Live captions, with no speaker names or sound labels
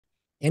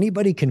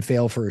Anybody can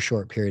fail for a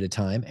short period of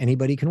time.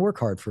 Anybody can work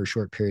hard for a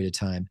short period of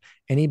time.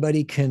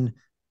 Anybody can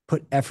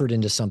put effort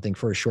into something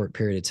for a short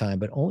period of time,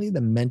 but only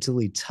the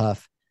mentally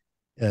tough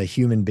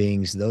human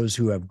beings, those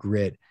who have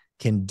grit,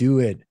 can do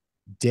it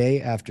day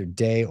after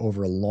day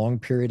over a long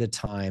period of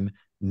time,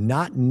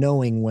 not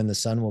knowing when the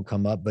sun will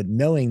come up, but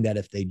knowing that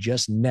if they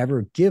just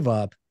never give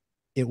up,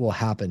 it will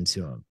happen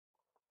to them.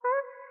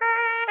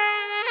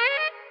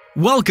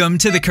 Welcome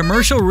to the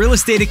Commercial Real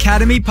Estate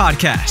Academy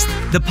podcast,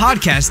 the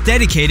podcast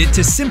dedicated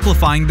to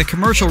simplifying the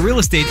commercial real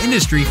estate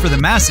industry for the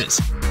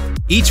masses.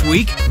 Each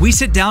week, we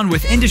sit down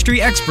with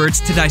industry experts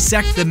to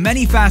dissect the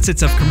many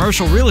facets of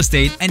commercial real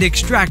estate and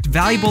extract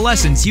valuable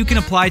lessons you can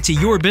apply to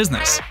your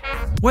business.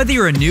 Whether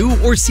you're a new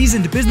or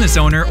seasoned business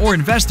owner or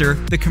investor,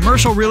 the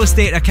Commercial Real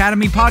Estate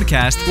Academy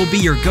podcast will be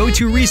your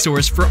go-to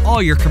resource for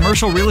all your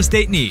commercial real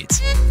estate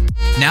needs.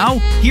 Now,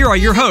 here are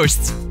your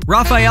hosts,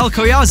 Raphael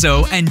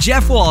Collazo and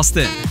Jeff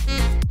Walston.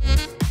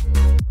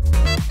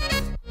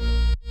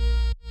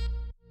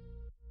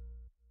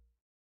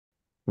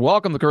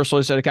 Welcome to the Commercial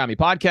Real Estate Academy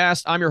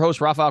podcast. I'm your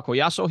host, Raphael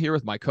Collazo, here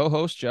with my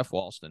co-host, Jeff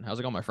Walston. How's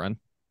it going, my friend?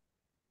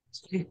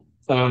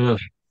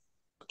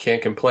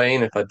 Can't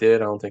complain. If I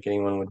did, I don't think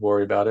anyone would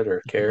worry about it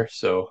or care.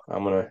 So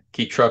I'm going to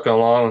keep trucking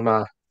along with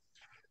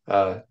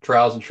my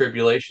trials and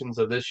tribulations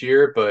of this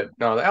year. But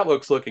no, the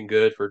outlook's looking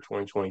good for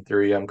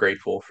 2023. I'm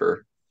grateful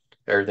for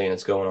everything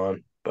that's going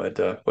on. But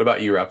what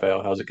about you,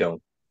 Raphael? How's it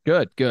going?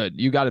 Good.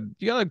 You got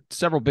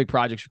several big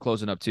projects you're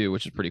closing up too,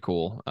 which is pretty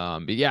cool.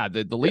 But yeah,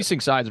 the leasing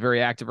side is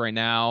very active right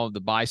now.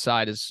 The buy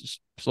side is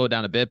slowed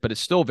down a bit, but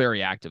it's still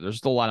very active. There's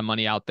still a lot of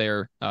money out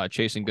there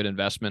chasing good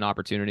investment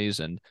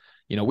opportunities. And,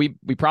 you know, we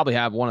probably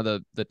have one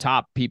of the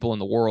top people in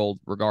the world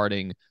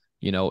regarding,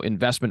 you know,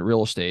 investment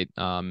real estate.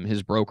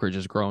 His brokerage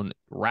has grown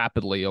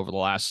rapidly over the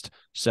last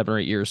 7 or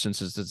 8 years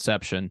since its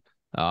inception.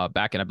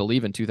 Back in, I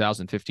believe, in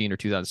 2015 or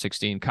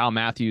 2016. Kyle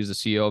Matthews, the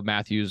CEO of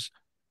Matthews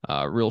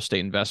Real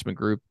Estate Investment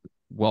Group.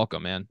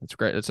 Welcome, man. It's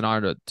great. It's an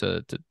honor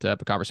to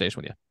have a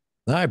conversation with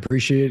you. I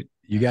appreciate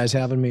you guys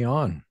having me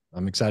on.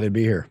 I'm excited to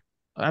be here.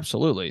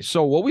 Absolutely.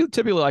 So what we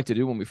typically like to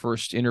do when we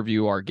first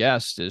interview our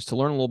guests is to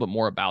learn a little bit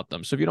more about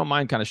them. So if you don't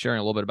mind kind of sharing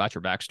a little bit about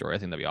your backstory, I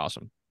think that'd be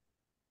awesome.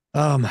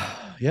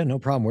 Yeah, no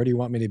problem. Where do you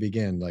want me to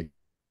begin?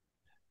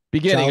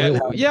 Beginning,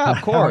 yeah,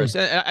 of course.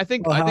 And I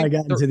think I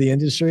got into the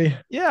industry.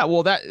 Yeah,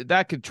 well,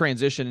 that could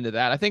transition into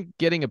that. I think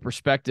getting a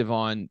perspective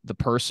on the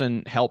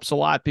person helps a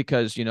lot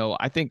because, you know,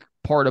 I think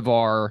part of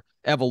our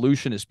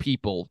evolution as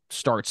people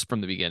starts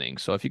from the beginning.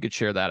 So if you could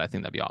share that, I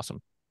think that'd be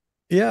awesome.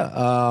 Yeah.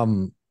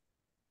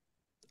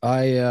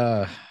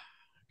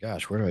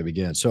 Gosh, where do I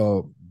begin?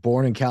 So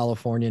born in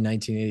California,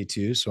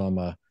 1982.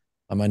 So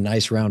I'm a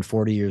nice round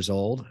 40 years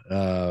old.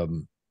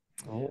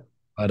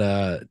 But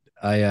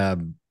I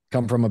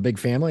come from a big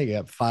family.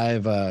 I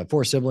got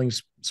four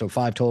siblings, so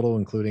 5 total,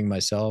 including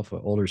myself, an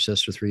older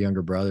sister, 3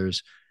 younger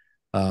brothers,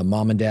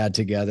 mom and dad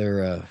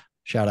together.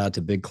 Shout out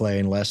to Big Clay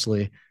and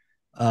Leslie.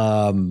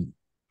 You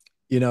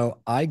know,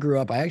 I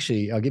grew up, I'll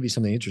give you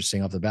something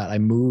interesting off the bat. I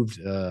moved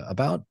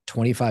about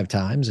 25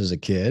 times as a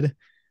kid,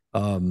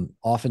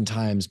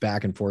 oftentimes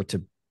back and forth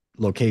to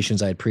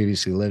locations I had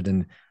previously lived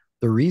in.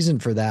 The reason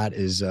for that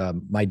is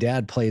my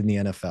dad played in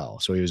the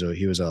NFL. So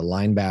he was a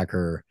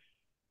linebacker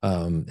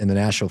in the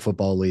National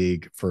Football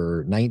League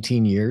for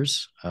 19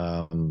 years.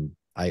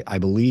 I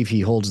believe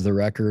he holds the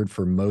record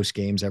for most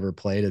games ever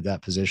played at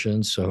that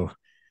position. So,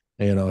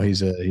 you know,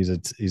 he's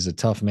a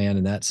tough man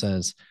in that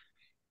sense.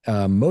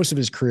 Most of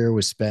his career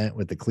was spent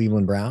with the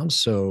Cleveland Browns.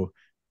 So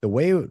the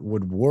way it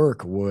would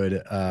work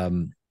would,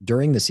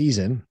 during the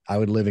season, I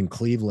would live in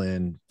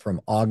Cleveland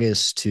from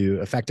August to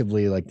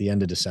effectively like the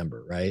end of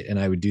December. Right. And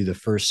I would do the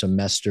first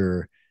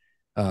semester,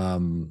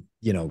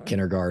 you know,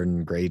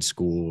 kindergarten, grade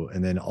school,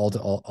 and then all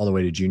the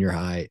way to junior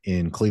high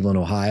in Cleveland,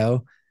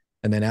 Ohio.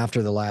 And then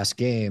after the last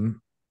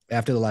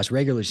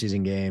regular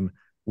season game,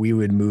 we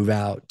would move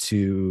out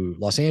to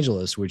Los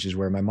Angeles, which is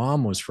where my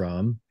mom was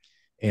from.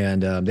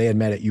 And they had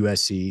met at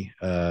USC,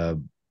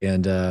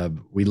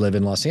 and we live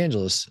in Los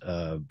Angeles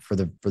for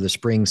the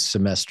spring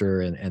semester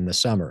and the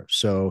summer.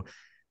 So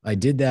I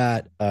did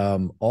that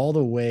all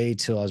the way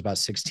till I was about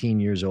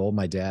 16 years old.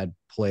 My dad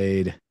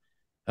played,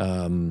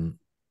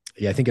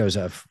 I think I was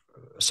a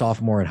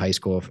sophomore in high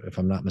school, if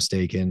I'm not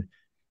mistaken.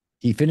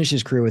 He finished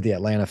his career with the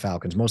Atlanta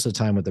Falcons, most of the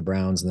time with the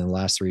Browns, and then the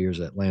last 3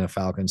 years at Atlanta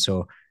Falcons.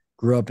 So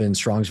grew up in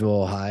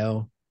Strongsville,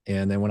 Ohio.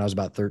 And then when I was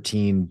about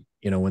 13,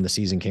 you know, when the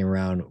season came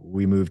around,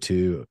 we moved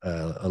to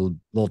a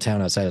little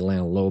town outside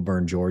Atlanta,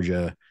 Lilburn,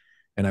 Georgia.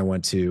 And I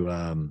went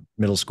to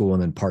middle school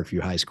and then Parkview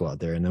High School out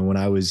there. And then when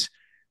I was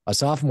a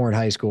sophomore in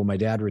high school, my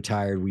dad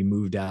retired. We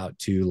moved out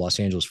to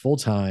Los Angeles full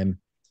time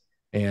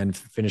and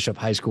finished up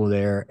high school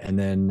there, and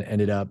then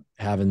ended up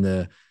having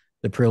the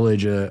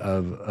privilege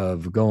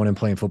of going and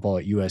playing football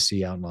at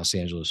USC out in Los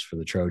Angeles for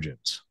the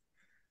Trojans.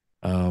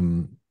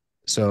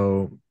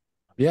 So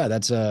yeah,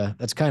 that's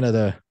kind of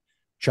the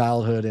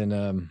childhood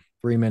in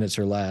 3 minutes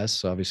or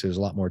less. Obviously there's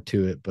a lot more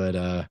to it,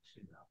 but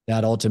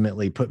that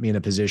ultimately put me in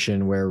a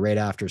position where right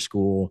after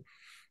school,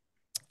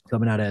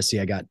 Coming out of SC,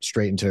 I got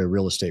straight into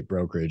real estate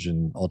brokerage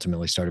and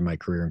ultimately started my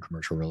career in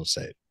commercial real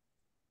estate.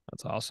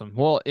 That's awesome.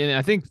 Well, and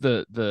I think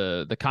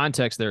the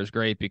context there is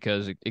great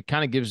because it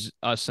kind of gives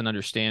us an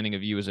understanding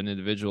of you as an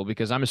individual,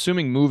 because I'm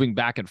assuming moving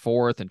back and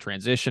forth and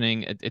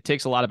transitioning, it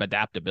takes a lot of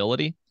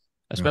adaptability,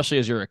 especially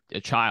as you're a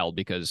child,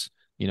 because,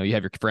 you know, you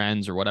have your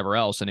friends or whatever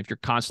else. And if you're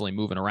constantly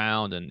moving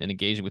around and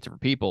engaging with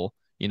different people,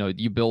 you know,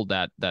 you build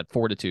that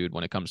fortitude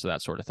when it comes to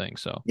that sort of thing.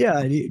 So,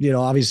 Yeah, you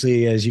know,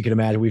 obviously, as you can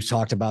imagine, we've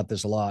talked about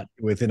this a lot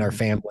within our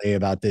family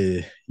about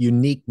the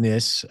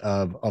uniqueness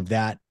of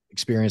that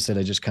experience that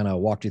I just kind of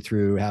walked you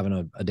through,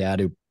 having a dad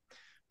who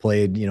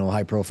played, you know,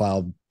 high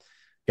profile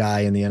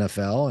guy in the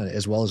NFL,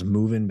 as well as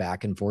moving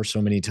back and forth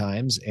so many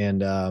times.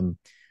 And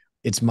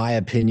it's my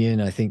opinion.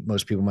 I think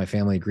most people in my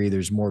family agree.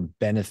 There's more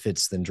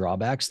benefits than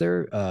drawbacks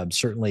there.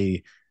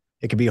 Certainly,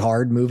 it can be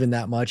hard moving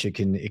that much. It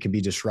can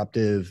be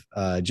disruptive,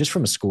 just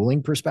from a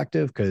schooling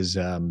perspective, because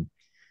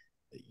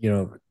you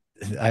know,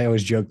 I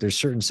always joke there's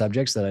certain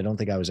subjects that I don't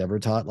think I was ever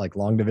taught, like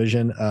long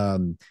division.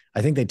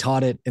 I think they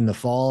taught it in the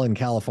fall in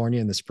California,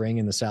 in the spring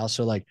in the South.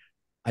 So like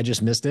I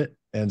just missed it.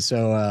 And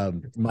so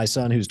my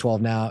son, who's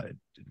 12 now,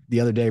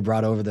 the other day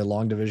brought over the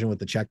long division with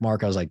the check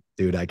mark. I was like,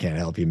 dude, I can't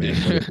help you,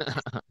 man.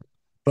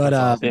 But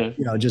awesome.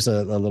 you know, just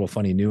a little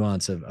funny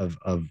nuance of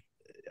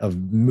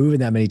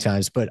moving that many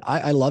times. But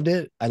I loved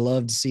it. I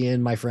loved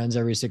seeing my friends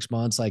every 6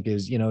 months. Like it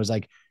was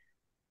like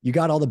you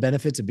got all the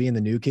benefits of being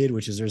the new kid,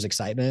 which is there's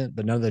excitement,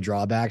 but none of the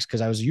drawbacks. Cause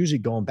I was usually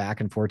going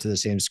back and forth to the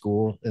same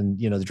school. And,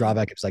 you know, the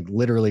drawback is like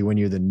literally when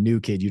you're the new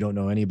kid, you don't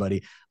know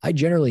anybody. I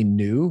generally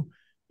knew,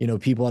 you know,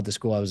 people at the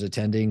school I was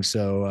attending.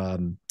 So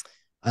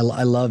I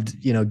loved,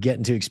 you know,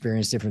 getting to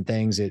experience different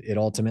things. It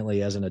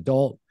ultimately, as an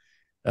adult,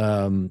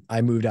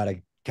 I moved out of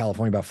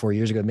California about 4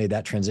 years ago, made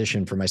that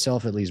transition for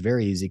myself, at least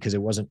very easy. Cause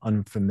it wasn't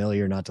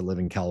unfamiliar not to live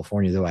in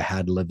California, though I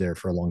had lived there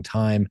for a long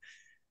time.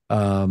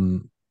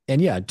 And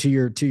yeah, to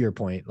your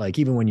point, like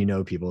even when you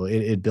know people,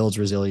 it builds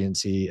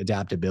resiliency,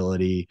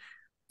 adaptability.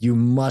 You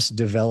must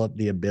develop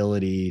the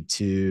ability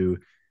to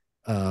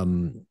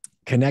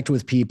connect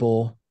with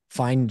people,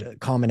 find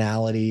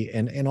commonality,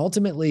 and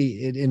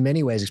ultimately, in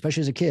many ways,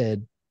 especially as a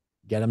kid,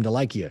 get them to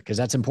like you, because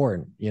that's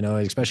important. You know,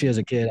 especially as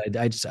a kid,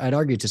 I'd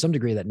argue to some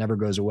degree that never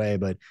goes away,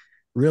 but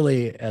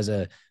really as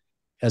an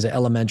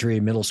elementary,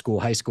 middle school,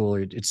 high school,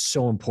 it's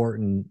so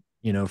important,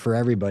 you know, for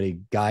everybody,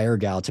 guy or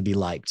gal, to be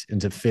liked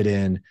and to fit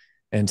in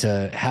and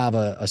to have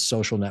a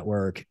social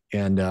network.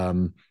 And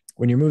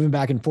when you're moving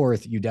back and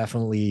forth, you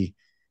definitely,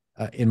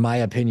 in my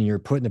opinion, you're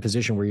put in a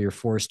position where you're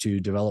forced to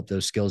develop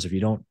those skills if you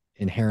don't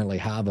inherently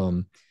have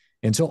them.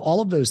 And so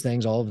all of those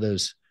things, all of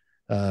those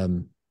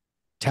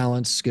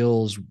talents,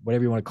 skills,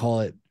 whatever you want to call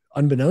it,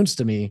 unbeknownst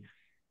to me,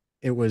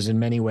 it was in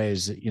many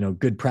ways, you know,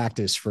 good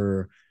practice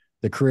for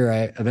the career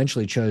I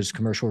eventually chose,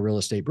 commercial real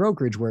estate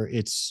brokerage, where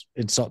it's,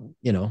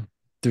 you know,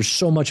 there's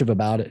so much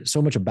about it. So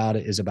much about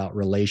it is about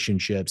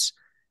relationships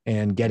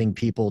and getting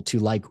people to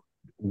like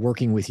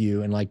working with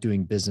you and like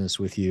doing business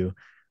with you.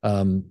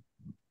 The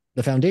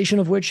foundation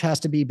of which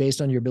has to be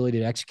based on your ability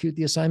to execute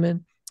the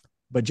assignment,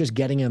 but just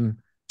getting them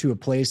to a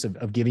place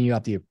of giving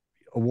you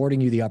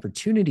awarding you the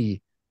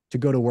opportunity to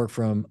go to work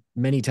from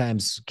many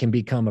times can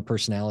become a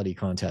personality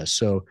contest.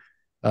 So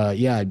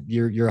yeah,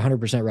 you're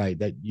 100% right.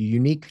 That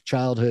unique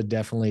childhood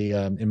definitely,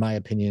 in my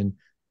opinion,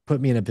 put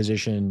me in a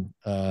position,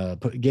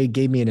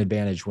 gave me an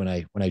advantage when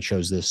I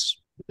chose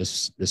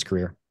this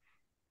career.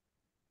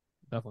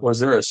 Definitely. Was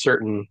there a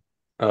certain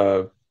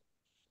uh,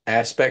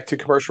 aspect to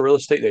commercial real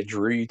estate that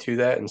drew you to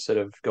that instead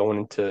of going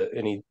into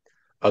any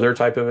other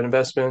type of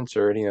investments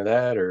or any of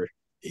that? Or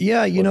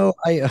Yeah, you was know,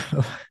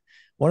 I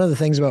one of the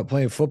things about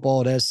playing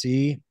football at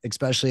SC,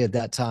 especially at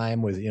that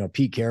time with, you know,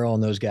 Pete Carroll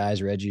and those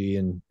guys, Reggie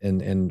and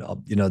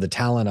you know, the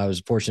talent I was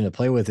fortunate to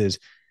play with, is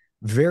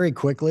very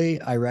quickly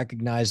I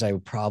recognized I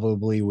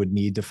probably would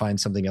need to find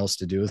something else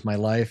to do with my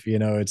life. You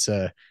know, it's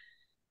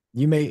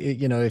you may,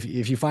 you know, if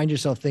you find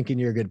yourself thinking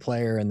you're a good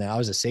player, and I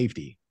was a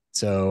safety.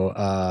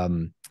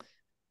 So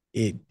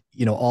it,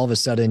 you know, all of a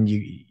sudden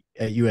you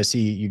at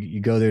USC,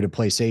 you go there to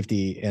play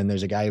safety, and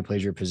there's a guy who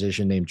plays your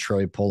position named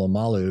Troy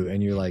Polamalu,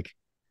 and you're like,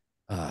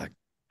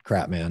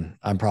 crap, man,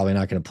 I'm probably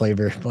not going to play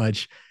very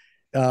much.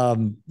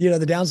 You know,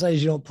 the downside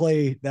is you don't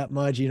play that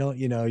much. You don't,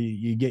 you know,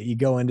 you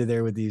go into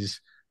there with these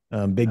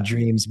big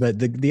dreams, but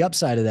the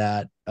upside of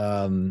that,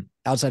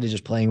 outside of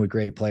just playing with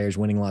great players,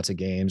 winning lots of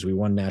games, we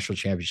won national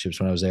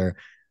championships when I was there,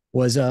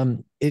 was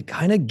it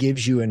kind of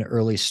gives you an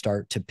early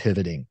start to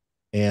pivoting.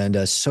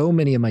 And so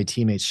many of my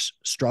teammates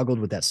struggled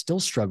with that, still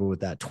struggle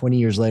with that 20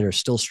 years later,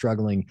 still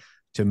struggling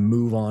to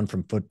move on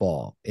from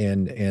football.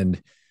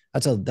 And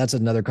that's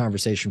another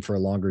conversation for a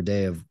longer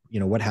day of, you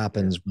know, what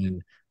happens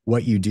when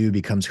what you do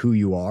becomes who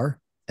you are,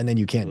 and then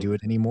you can't do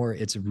it anymore.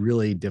 It's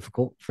really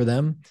difficult for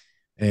them.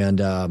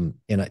 And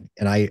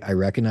I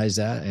recognize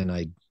that, and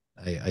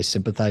I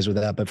sympathize with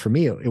that. But for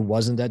me, it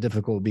wasn't that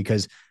difficult,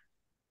 because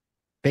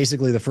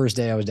basically the first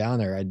day I was down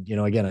there, you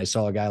know, again, I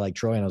saw a guy like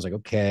Troy, and I was like,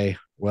 okay,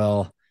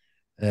 well,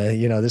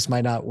 you know, this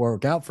might not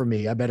work out for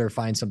me. I better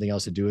find something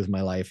else to do with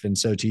my life. And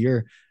so to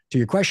your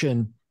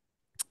question,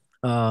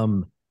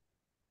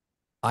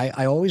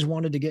 I always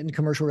wanted to get into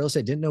commercial real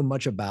estate, didn't know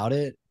much about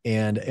it.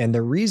 And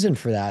the reason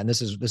for that, and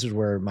this is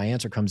where my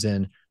answer comes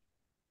in.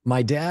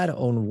 My dad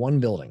owned one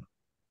building,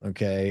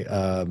 okay,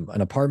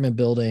 an apartment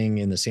building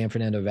in the San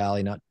Fernando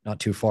Valley, not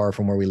too far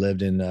from where we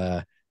lived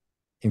in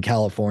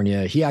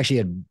California. He actually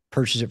had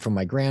purchased it from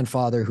my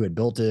grandfather who had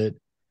built it,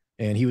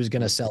 and he was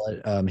going to sell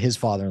it. His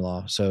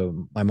father-in-law,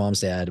 so my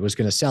mom's dad, was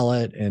going to sell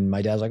it, and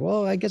my dad's like,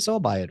 "Well, I guess I'll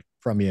buy it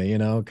from you,"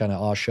 kind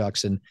of aw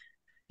shucks, and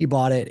he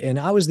bought it. And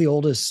I was the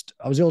oldest.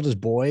 I was the oldest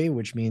boy,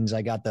 which means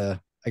I got the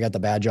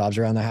bad jobs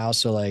around the house.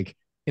 So like,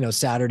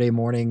 Saturday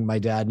morning, my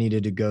dad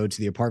needed to go to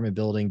the apartment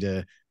building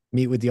to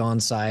meet with the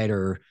on-site,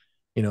 or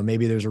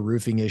maybe there's a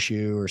roofing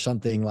issue or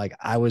something. Like,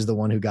 I was the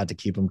one who got to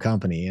keep him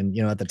company. And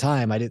at the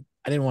time, I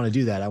didn't want to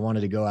do that. I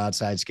wanted to go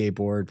outside,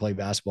 skateboard, play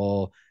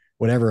basketball,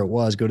 whatever it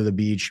was, go to the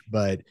beach,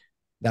 but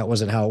that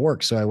wasn't how it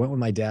worked. So I went with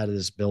my dad to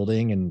this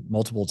building and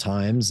multiple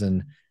times.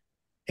 And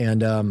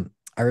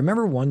I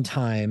remember one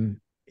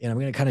time, and I'm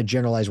going to kind of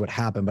generalize what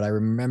happened, but I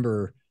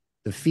remember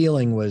the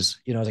feeling was,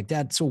 I was like,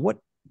 Dad, so what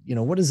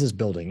is this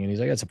building? And he's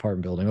like, it's an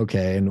apartment building.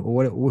 Okay. And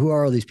who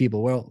are all these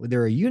people? Well,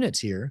 there are units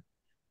here,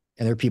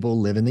 and there are people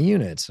who live in the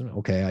units.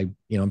 Okay.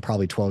 I'm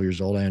probably 12 years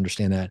old. I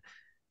understand that.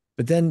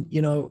 But then,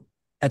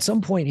 at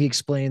some point he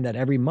explained that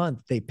every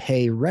month they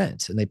pay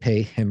rent, and they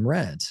pay him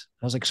rent.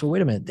 I was like, so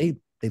wait a minute,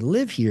 they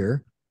live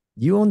here,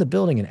 you own the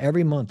building, and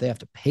every month they have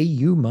to pay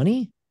you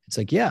money? It's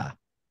like, yeah.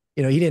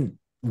 He didn't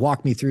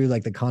walk me through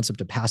like the concept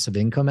of passive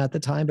income at the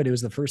time, but it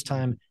was the first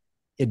time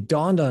it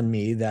dawned on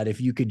me that if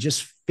you could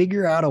just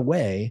figure out a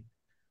way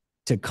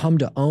to come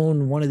to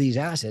own one of these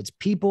assets,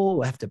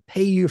 people have to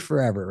pay you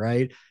forever,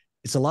 right?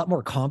 It's a lot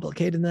more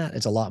complicated than that.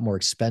 It's a lot more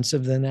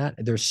expensive than that.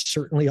 There's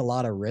certainly a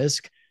lot of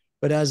risk.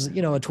 But as a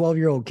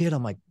 12-year-old kid,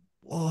 I'm like,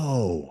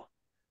 whoa,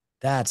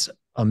 that's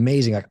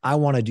amazing. Like, I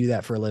want to do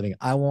that for a living.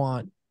 I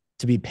want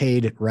to be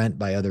paid rent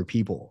by other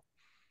people.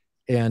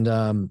 And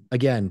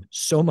again,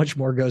 so much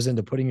more goes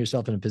into putting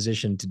yourself in a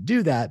position to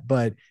do that.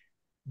 But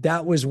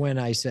that was when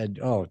I said,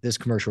 oh, this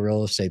commercial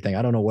real estate thing,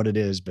 I don't know what it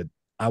is, but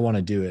I want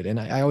to do it. And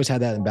I always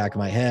had that in the back of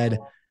my head.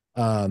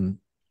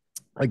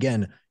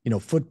 Again,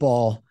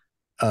 football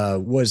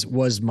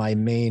was my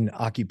main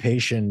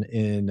occupation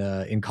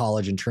in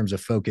college in terms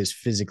of focus,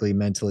 physically,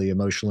 mentally,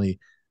 emotionally.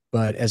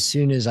 But as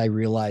soon as I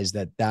realized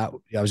that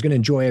I was going to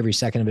enjoy every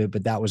second of it,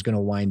 but that was going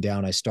to wind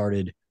down, I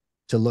started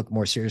to look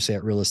more seriously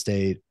at real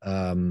estate.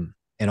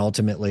 And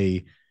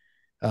ultimately,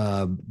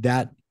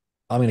 that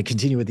I'm going to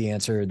continue with the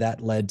answer.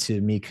 That led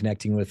to me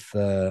connecting with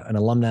an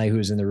alumni who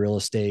was in the real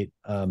estate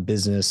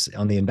business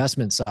on the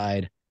investment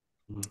side.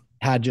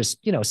 Had just,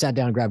 sat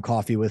down, grabbed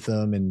coffee with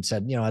him, and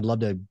said, I'd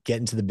love to get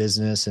into the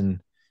business. And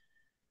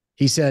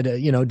he said,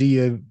 do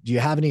you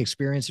have any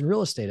experience in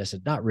real estate? I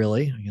said, not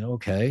really.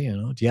 Okay.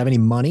 Do you have any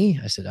money?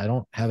 I said, I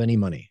don't have any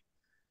money.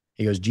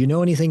 He goes, do you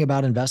know anything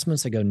about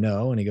investments? I go,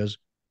 no. And he goes,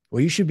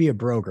 well, you should be a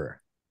broker.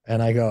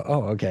 And I go,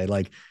 oh, okay.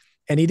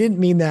 And he didn't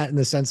mean that in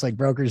the sense like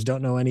brokers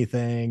don't know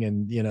anything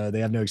and, they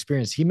have no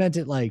experience. He meant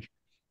it like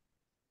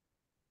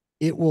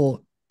it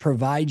will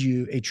provide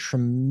you a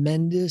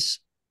tremendous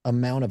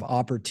amount of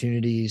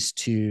opportunities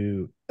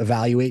to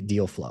evaluate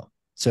deal flow.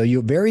 So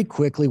you very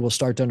quickly will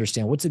start to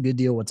understand what's a good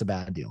deal, what's a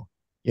bad deal,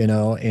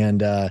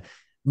 and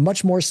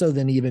much more so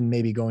than even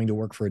maybe going to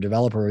work for a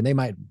developer. And they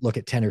might look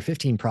at 10 or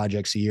 15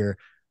 projects a year.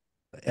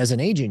 As an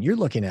agent, you're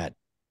looking at,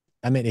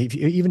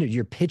 even if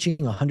you're pitching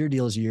 100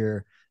 deals a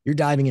year, you're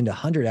diving into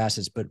 100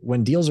 assets. But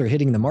when deals are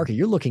hitting the market,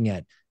 you're looking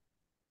at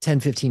 10,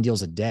 15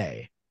 deals a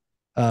day.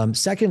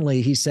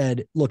 Secondly, he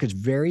said, look, it's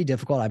very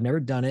difficult. I've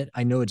never done it.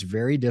 I know it's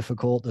very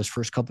difficult. Those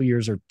first couple of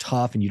years are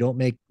tough and you don't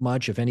make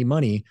much, if any,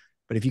 money.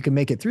 But if you can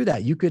make it through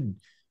that, you could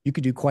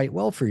do quite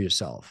well for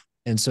yourself.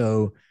 And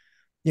so,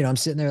 I'm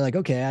sitting there like,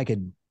 okay, I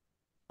could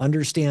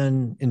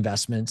understand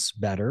investments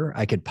better.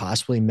 I could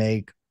possibly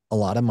make a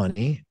lot of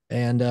money.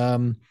 And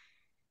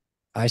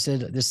I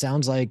said, this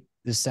sounds like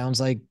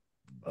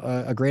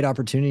a great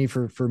opportunity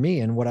for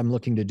me and what I'm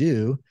looking to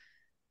do.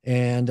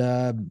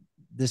 And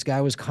this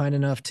guy was kind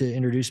enough to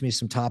introduce me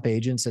some top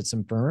agents at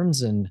some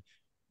firms. And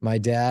my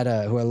dad,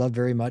 who I love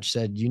very much,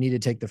 said, you need to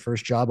take the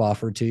first job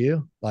offered to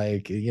you.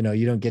 Like, you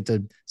don't get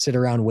to sit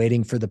around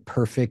waiting for the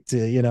perfect,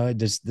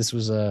 this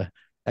was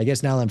I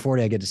guess now that I'm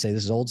 40, I get to say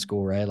this is old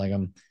school, right? Like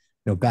I'm,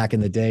 back in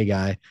the day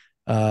guy.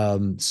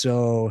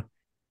 So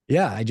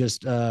yeah, I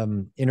just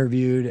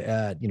interviewed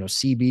at,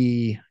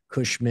 CB,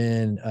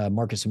 Cushman,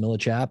 Marcus and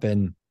Millichap.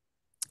 And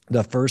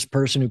the first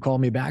person who called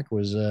me back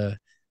was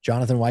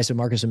Jonathan Weiss at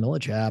Marcus and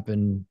Millichap.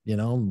 And,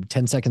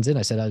 10 seconds in,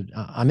 I said,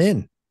 I'm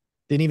in.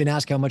 Didn't even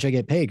ask how much I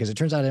get paid, because it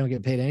turns out I don't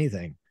get paid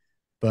anything.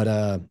 But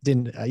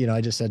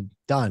I just said,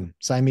 done,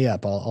 sign me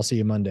up. I'll see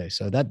you Monday.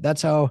 So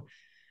that's how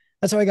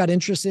I got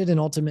interested and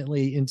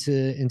ultimately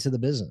into the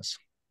business.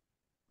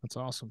 That's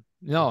awesome.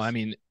 No,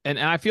 and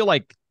I feel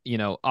like,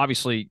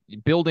 obviously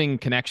building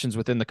connections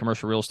within the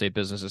commercial real estate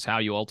business is how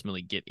you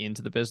ultimately get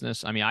into the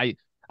business.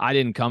 I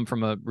didn't come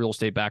from a real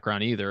estate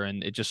background either.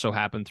 And it just so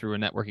happened through a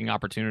networking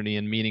opportunity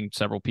and meeting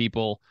several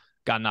people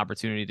got an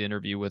opportunity to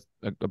interview with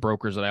a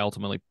brokers that I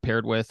ultimately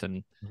paired with,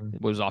 and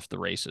it was off the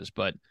races.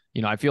 But,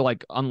 I feel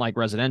like unlike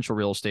residential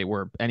real estate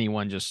where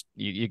anyone just,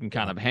 you can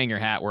kind of hang your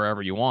hat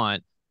wherever you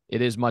want,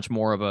 it is much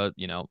more of a,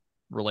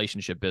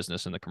 relationship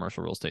business in the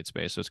commercial real estate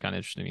space. So it's kind of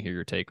interesting to hear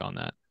your take on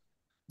that.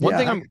 One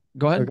thing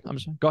go ahead. Okay. I'm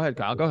sorry. Go ahead,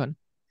 Kyle. Go ahead.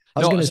 I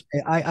was going to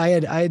say, I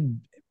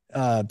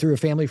had through a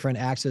family friend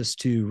access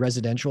to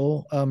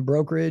residential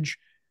brokerage.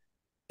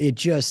 It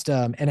just,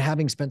 and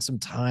having spent some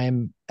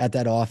time at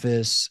that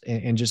office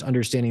and just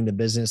understanding the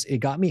business, it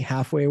got me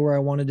halfway where I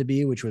wanted to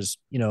be, which was,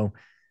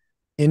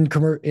 in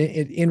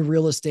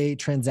real estate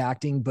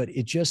transacting, but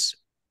it just,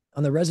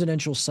 on the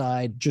residential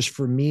side, just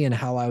for me and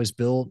how I was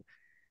built,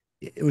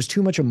 it was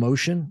too much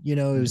emotion. It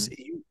was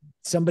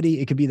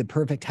it could be the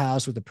perfect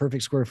house with the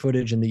perfect square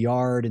footage in the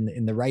yard and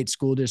in the right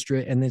school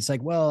district. And it's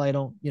like, well, I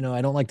don't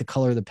like the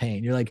color of the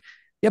paint. You're like,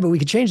 yeah, but we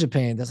could change the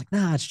paint. That's like,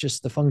 nah, it's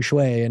just the feng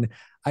shui. And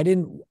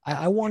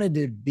I wanted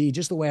to be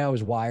just the way I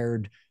was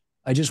wired.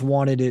 I just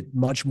wanted it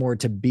much more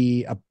to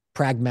be a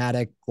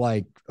pragmatic,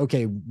 like,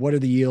 okay, what are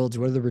the yields?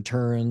 What are the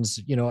returns?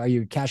 Are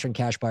you cash on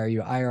cash buyer? Are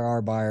you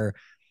IRR buyer?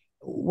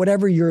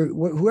 Whoever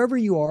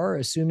you are,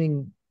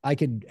 assuming I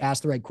could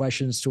ask the right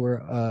questions to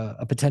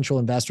a potential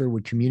investor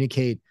would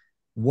communicate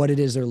what it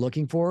is they're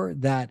looking for,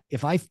 that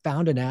if I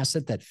found an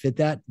asset that fit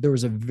that, there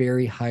was a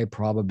very high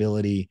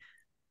probability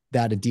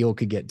that a deal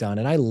could get done.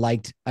 And I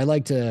liked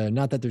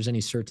not that there's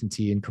any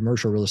certainty in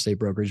commercial real estate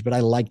brokerage, but I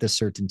like the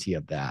certainty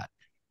of that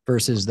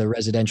versus the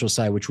residential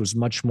side, which was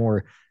much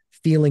more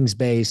feelings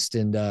based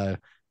and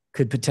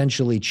could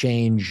potentially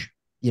change,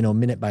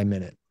 minute by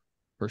minute.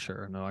 For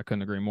sure. No, I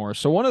couldn't agree more.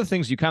 So one of the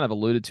things you kind of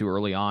alluded to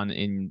early on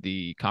in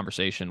the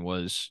conversation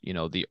was,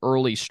 the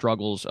early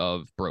struggles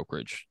of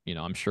brokerage.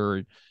 I'm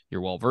sure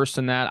you're well versed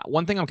in that.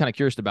 One thing I'm kind of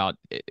curious about,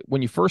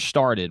 when you first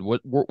started,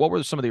 what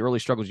were some of the early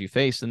struggles you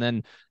faced? And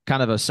then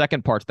kind of a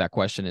second part to that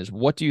question is,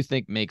 what do you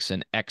think makes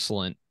an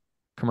excellent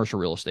commercial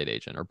real estate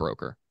agent or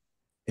broker?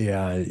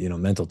 Yeah,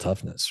 mental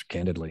toughness,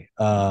 candidly.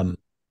 And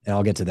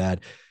I'll get to that.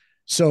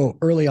 So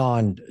early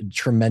on,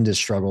 tremendous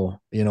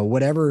struggle,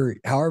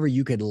 however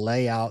you could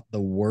lay out the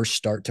worst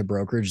start to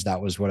brokerage,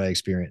 that was what I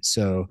experienced.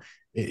 So,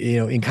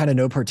 in kind of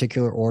no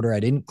particular order,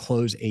 I didn't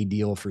close a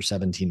deal for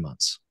 17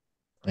 months.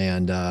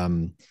 And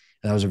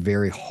that was a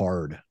very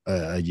hard,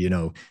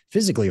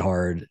 physically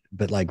hard,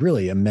 but like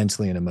really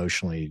mentally and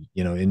emotionally,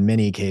 in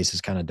many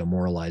cases, kind of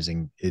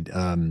demoralizing.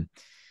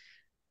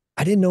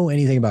 I didn't know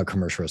anything about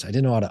commercial risk. I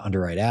didn't know how to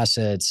underwrite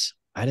assets.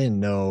 I didn't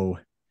know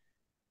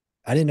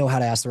how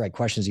to ask the right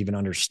questions, even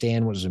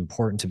understand what was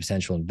important to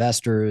potential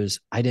investors.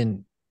 I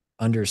didn't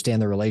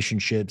understand the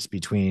relationships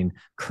between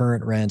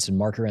current rents and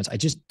market rents. I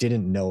just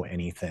didn't know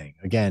anything.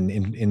 Again,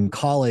 in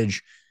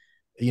college,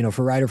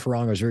 for right or for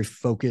wrong, I was very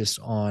focused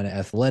on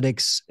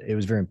athletics. It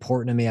was very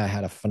important to me. I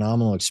had a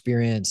phenomenal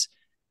experience.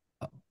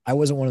 I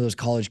wasn't one of those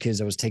college kids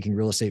that was taking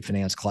real estate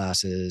finance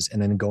classes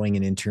and then going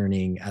and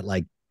interning at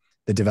like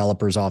the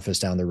developer's office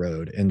down the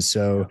road. And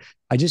so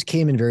I just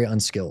came in very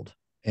unskilled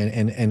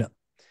and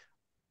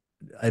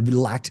I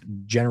lacked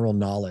general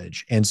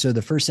knowledge. And so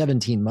the first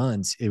 17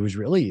 months,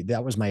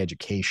 that was my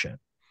education.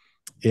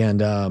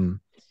 And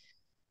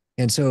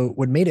so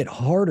what made it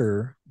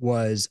harder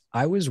was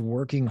I was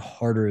working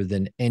harder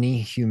than any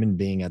human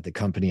being at the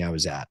company I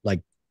was at.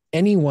 Like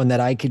anyone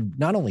that I could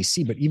not only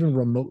see, but even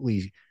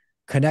remotely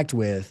connect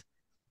with.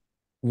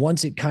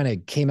 Once it kind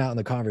of came out in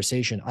the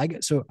conversation, I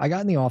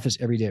got in the office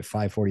every day at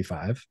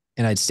 5:45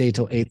 and I'd stay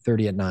till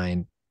 8:30 at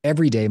 9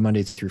 every day,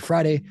 Monday through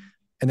Friday.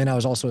 And then I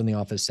was also in the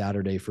office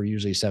Saturday for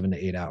usually 7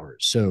 to 8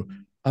 hours. So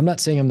I'm not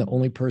saying I'm the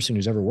only person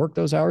who's ever worked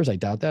those hours. I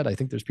doubt that. I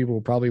think there's people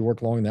who probably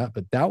work longer than that,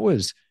 but that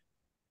was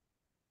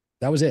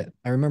it.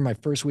 I remember my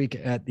first week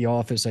at the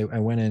office, I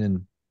went in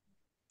and,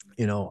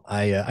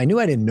 I knew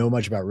I didn't know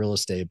much about real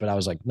estate, but I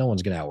was like, no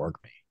one's going to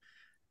outwork me.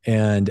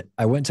 And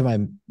I went to my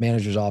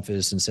manager's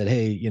office and said,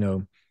 hey,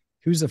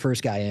 who's the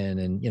first guy in?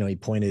 And, he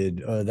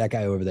pointed, that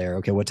guy over there.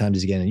 Okay, what time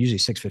does he get in? Usually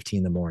 6:15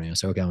 in the morning. I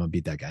said, okay, I'm gonna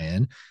beat that guy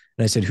in.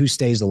 And I said, who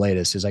stays the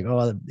latest? He's like,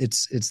 oh,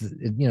 it's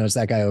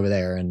that guy over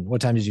there. And what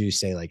time did you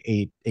stay? Like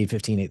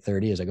 8:15,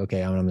 8:30. I was like,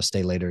 okay, I'm gonna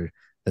stay later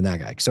than that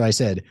guy. So I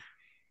said,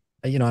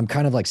 I'm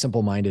kind of like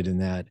simple-minded in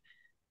that.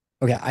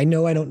 Okay, I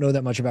know I don't know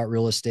that much about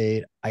real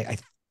estate. I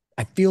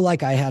feel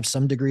like I have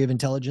some degree of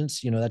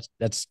intelligence.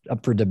 That's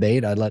up for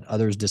debate. I'd let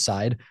others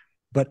decide,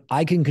 but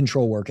I can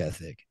control work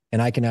ethic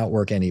and I can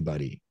outwork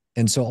anybody.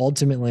 And so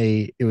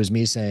ultimately it was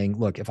me saying,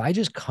 look, if I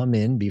just come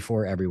in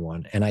before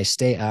everyone and I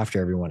stay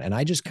after everyone and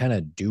I just kind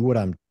of do what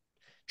I'm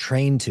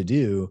trained to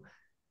do,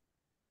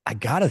 I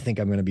got to think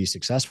I'm going to be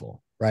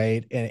successful.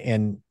 Right.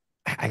 And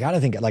I got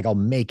to think like I'll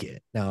make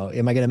it. Now,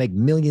 am I going to make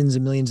millions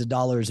and millions of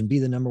dollars and be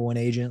the number one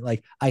agent?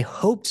 Like I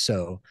hoped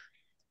so,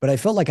 but I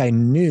felt like I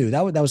knew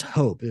that was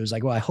hope. It was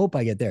like, well, I hope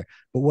I get there.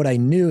 But what I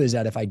knew is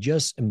that if I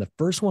just am the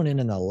first one in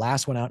and the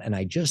last one out and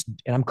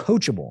I'm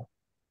coachable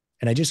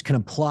and I just can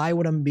apply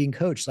what I'm being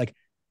coached, like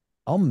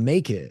I'll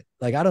make it.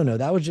 Like, I don't know.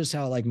 That was just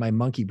how like my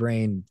monkey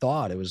brain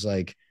thought. It was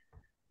like,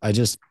 I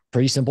just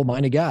pretty simple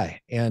minded guy.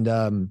 And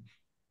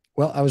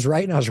Well, I was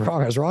right and I was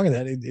wrong. I was wrong in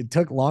that it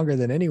took longer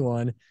than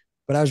anyone,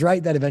 but I was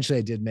right that eventually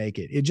I did make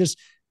it. It just,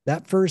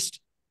 that first,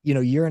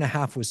 year and a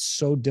half was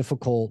so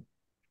difficult,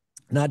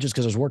 not just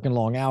because I was working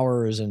long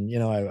hours and,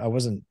 I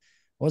wasn't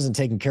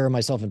taking care of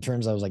myself in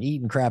terms I was like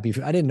eating crappy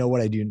food. I didn't know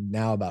what I do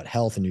now about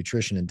health and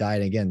nutrition and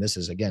diet. This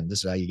is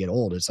how you get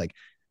old. It's like,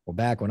 well,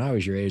 back when I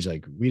was your age,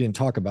 like we didn't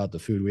talk about the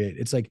food we ate.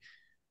 It's like,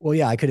 well,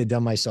 yeah, I could have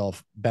done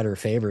myself better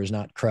favors,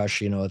 not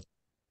crush,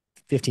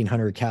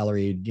 1,500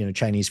 calorie,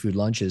 Chinese food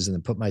lunches and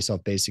then put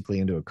myself basically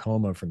into a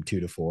coma from 2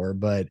 to 4.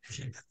 But,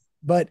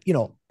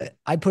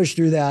 I pushed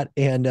through that.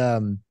 And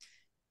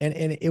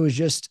it was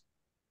just,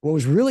 what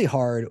was really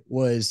hard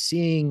was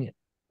seeing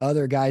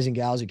other guys and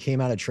gals who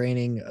came out of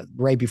training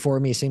right before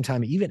me, same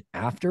time, even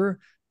after,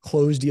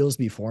 close deals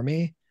before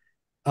me.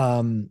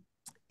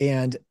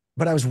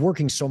 But I was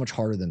working so much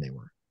harder than they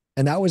were.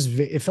 And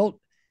it felt,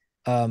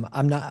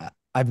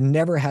 I've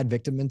never had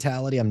victim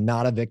mentality. I'm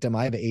not a victim.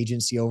 I have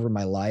agency over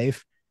my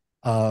life.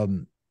 I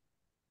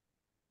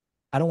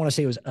don't want to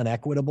say it was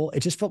unequitable.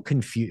 It just felt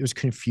confused. It was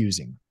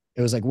confusing.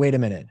 It was like, wait a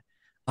minute.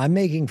 I'm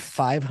making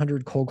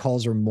 500 cold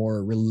calls or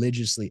more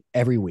religiously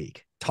every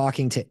week,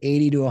 talking to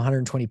 80 to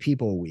 120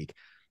 people a week.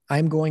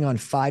 I'm going on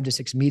 5 to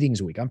 6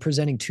 meetings a week. I'm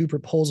presenting 2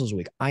 proposals a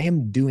week. I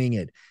am doing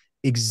it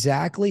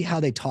exactly how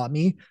they taught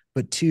me,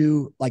 but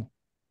to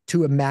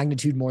a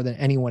magnitude more than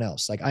anyone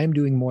else. Like I am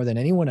doing more than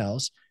anyone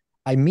else.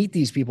 I meet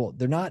these people.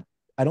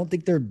 I don't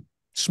think they're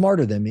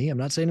smarter than me. I'm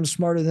not saying I'm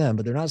smarter than them,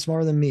 but they're not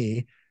smarter than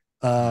me.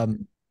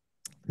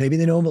 Maybe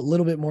they know a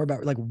little bit more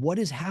about like what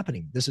is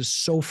happening. This is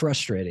so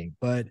frustrating,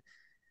 but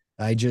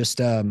I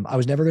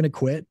was never going to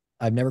quit.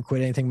 I've never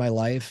quit anything in my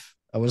life.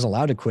 I wasn't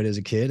allowed to quit as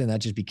a kid, and that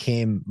just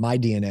became my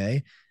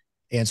DNA.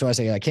 And so I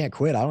say, I can't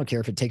quit. I don't care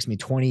if it takes me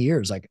 20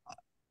 years. Like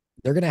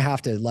they're going to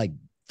have to like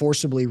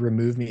forcibly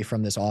remove me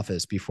from this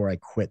office before I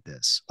quit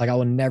this. Like I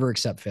will never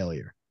accept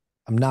failure.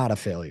 I'm not a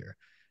failure.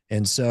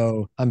 And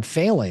so I'm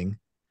failing,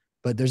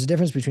 but there's a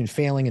difference between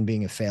failing and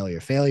being a failure.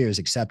 Failure is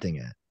accepting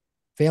it.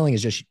 Failing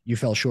is just, you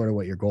fell short of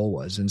what your goal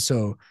was. And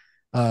so,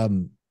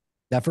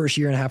 that first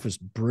year and a half was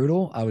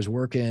brutal. I was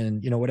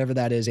working, whatever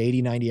that is,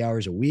 80, 90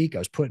 hours a week. I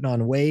was putting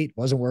on weight,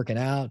 wasn't working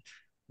out.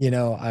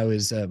 I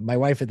was, my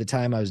wife at the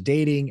time I was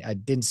dating, I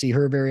didn't see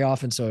her very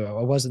often. So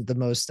I wasn't the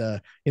most,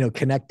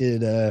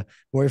 connected,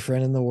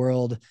 boyfriend in the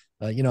world.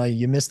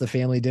 You miss the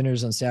family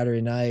dinners on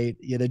Saturday night.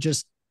 It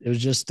was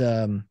just,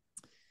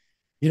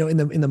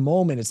 in the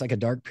moment, it's like a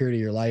dark period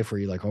of your life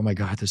where you're like, oh my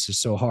God, this is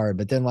so hard.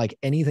 But then like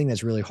anything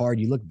that's really hard,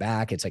 you look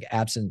back, it's like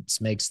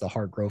absence makes the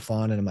heart grow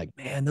fond. And I'm like,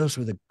 man, those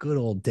were the good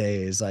old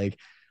days. Like,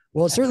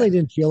 well, it certainly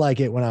didn't feel like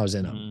it when I was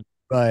in them,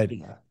 but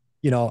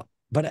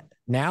but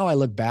now I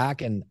look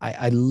back and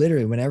I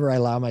literally, whenever I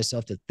allow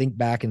myself to think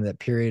back in that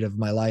period of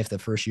my life, the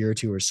first year or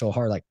two were so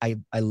hard. Like I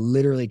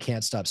literally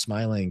can't stop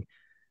smiling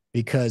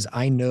because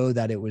I know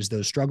that it was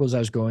those struggles I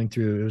was going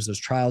through. It was those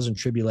trials and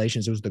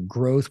tribulations. It was the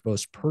growth,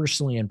 both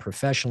personally and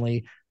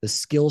professionally, the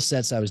skill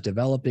sets I was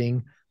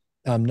developing.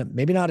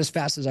 Maybe not as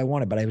fast as I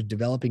wanted, but I was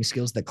developing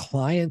skills. The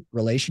client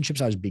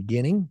relationships I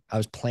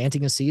was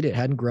planting a seed. It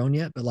hadn't grown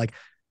yet, but like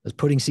I was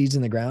putting seeds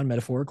in the ground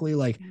metaphorically.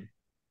 Like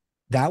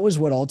that was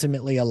what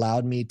ultimately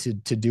allowed me to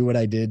do what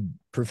I did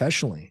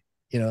professionally.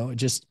 I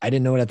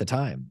didn't know it at the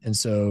time. And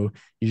so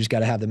you just got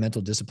to have the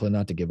mental discipline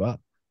not to give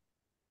up.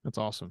 That's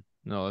awesome.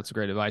 No, that's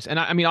great advice. And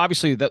I mean,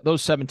 obviously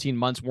those 17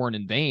 months weren't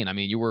in vain. I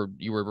mean, you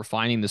were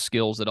refining the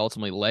skills that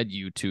ultimately led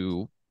you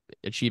to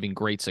achieving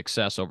great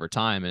success over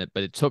time.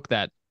 But it took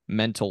that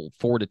mental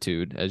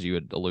fortitude, as you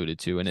had alluded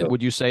to. And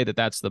would you say that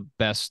that's the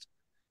best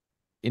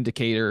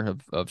indicator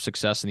of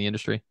success in the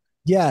industry?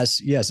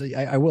 Yes,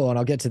 I will. And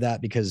I'll get to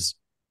that because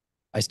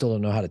I still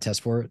don't know how to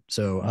test for it.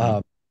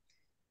 So,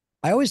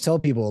 I always tell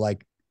people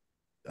like,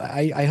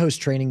 I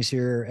host trainings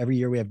here every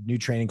year. We have new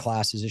training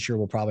classes. This year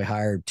we'll probably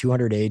hire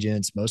 200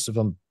 agents, most of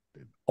them,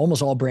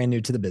 almost all brand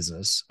new to the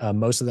business.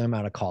 Most of them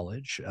out of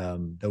college.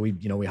 Though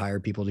we hire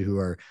people who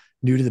are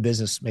new to the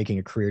business, making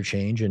a career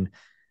change. And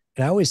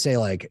I always say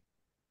like,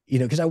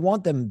 cause I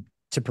want them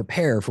to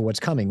prepare for what's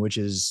coming, which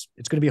is,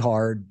 it's going to be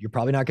hard. You're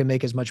probably not going to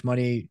make as much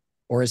money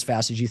or as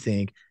fast as you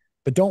think,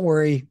 but don't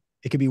worry.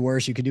 It could be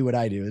worse. You could do what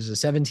I do. This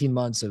is 17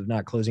 months of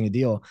not closing a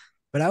deal.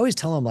 But I always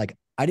tell them like,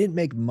 I didn't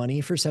make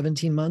money for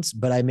 17 months,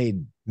 but I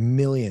made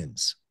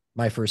millions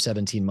my first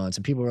 17 months.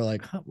 And people were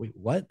like, huh, wait,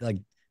 what? Like,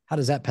 how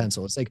does that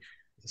pencil? It's like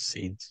the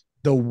seeds,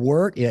 the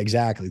work. Yeah,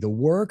 exactly. The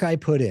work I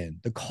put in,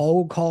 the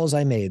cold calls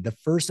I made, the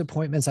first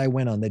appointments I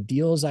went on, the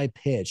deals I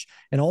pitched.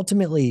 And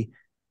ultimately,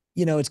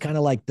 it's kind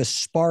of like the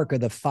spark or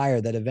the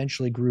fire that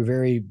eventually grew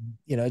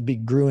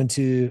grew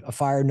into a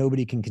fire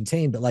nobody can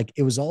contain. But like,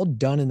 it was all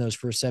done in those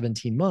first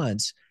 17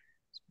 months.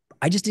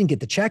 I just didn't get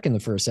the check in the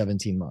first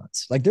 17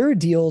 months. Like there are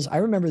deals. I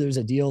remember there was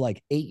a deal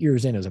like 8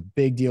 years in, it was a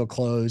big deal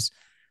close,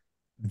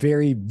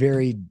 very,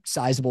 very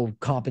sizable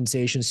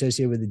compensation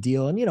associated with the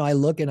deal. And, I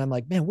look and I'm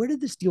like, man, where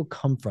did this deal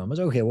come from? I was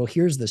like, okay, well,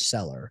 here's the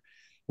seller.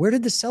 Where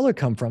did the seller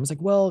come from? It's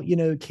like, well,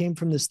 it came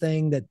from this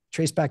thing that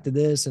traced back to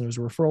this. And it was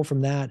a referral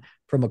from that,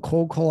 from a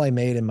cold call I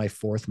made in my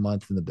 4th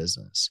month in the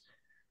business.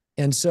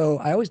 And so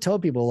I always tell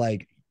people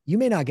like, you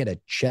may not get a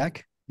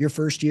check your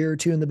first year or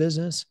two in the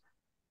business,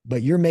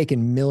 but you're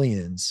making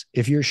millions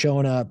if you're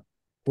showing up,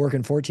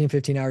 working 14,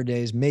 15-hour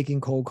days,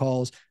 making cold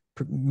calls,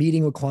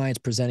 meeting with clients,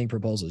 presenting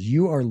proposals.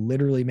 You are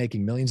literally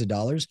making millions of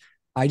dollars.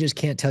 I just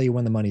can't tell you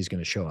when the money's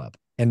going to show up.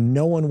 And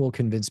no one will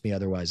convince me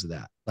otherwise of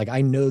that. Like,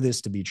 I know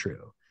this to be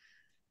true.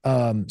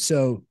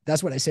 So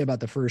that's what I say about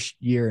the first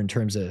year in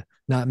terms of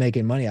not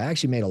making money. I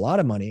actually made a lot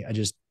of money. I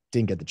just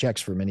didn't get the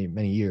checks for many,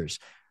 many years.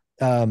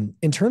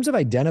 In terms of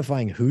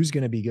identifying who's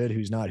going to be good,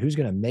 who's not, who's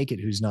going to make it,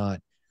 who's not,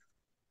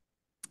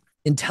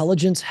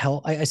 intelligence,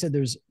 help. I said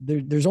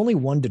there's only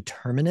one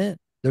determinant.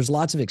 There's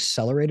lots of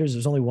accelerators.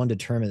 There's only one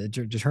determinant.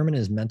 The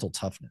determinant is mental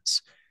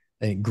toughness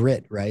and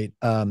grit, right?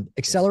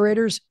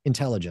 Accelerators,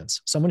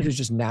 intelligence. Someone who's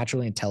just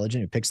naturally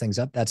intelligent, who picks things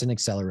up, that's an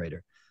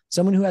accelerator.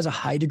 Someone who has a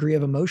high degree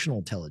of emotional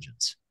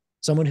intelligence.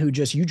 Someone who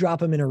just, you drop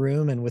them in a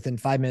room and within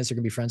 5 minutes they're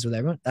gonna be friends with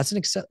everyone. That's an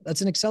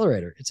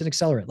accelerator. It's an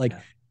accelerant. Like,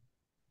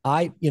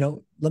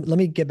 let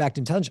me get back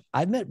to intelligence.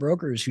 I've met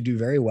brokers who do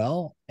very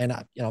well, and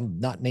I'm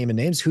not naming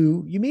names,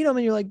 who you meet them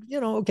and you're like,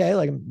 okay,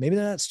 like maybe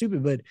they're not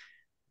stupid, but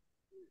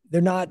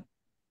they're not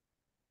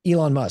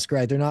Elon Musk,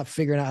 right? They're not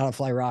figuring out how to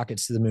fly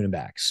rockets to the moon and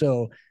back.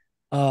 So,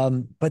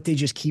 but they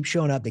just keep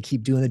showing up. They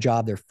keep doing the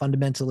job. They're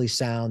fundamentally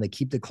sound. They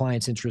keep the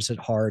client's interests at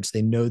heart.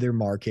 They know their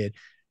market.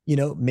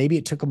 Maybe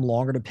it took them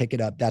longer to pick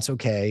it up. That's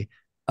okay.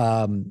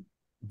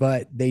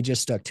 But they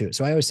just stuck to it.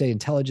 So I always say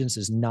intelligence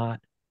is not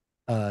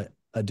a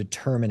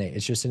determinant.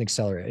 It's just an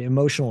accelerator.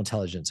 Emotional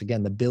intelligence,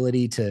 again, the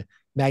ability to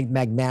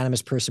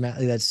magnanimous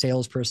personality, that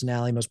sales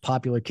personality, most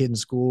popular kid in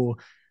school.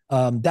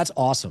 That's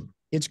awesome.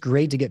 It's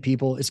great to get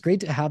people. It's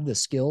great to have the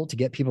skill to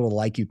get people to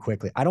like you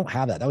quickly. I don't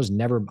have that. That was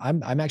never,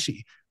 I'm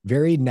actually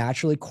very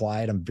naturally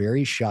quiet. I'm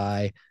very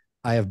shy.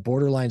 I have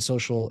borderline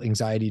social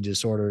anxiety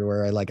disorder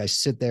where I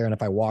sit there, and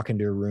if I walk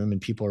into a room and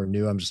people are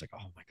new, I'm just like,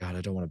 oh my God,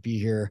 I don't want to be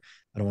here.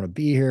 I don't want to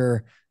be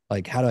here.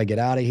 Like, how do I get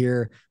out of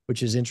here?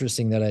 Which is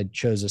interesting that I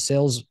chose a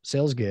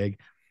sales gig,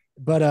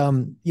 but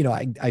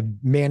I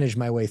managed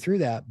my way through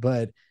that.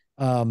 But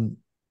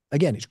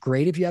again, it's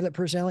great if you have that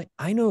personality.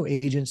 I know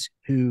agents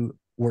who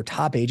were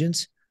top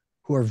agents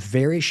who are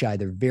very shy.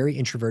 They're very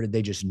introverted.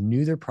 They just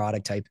knew their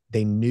product type.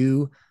 They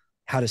knew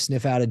how to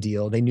sniff out a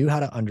deal. They knew how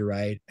to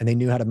underwrite, and they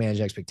knew how to manage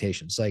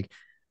expectations.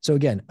 So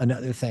again,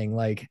 another thing,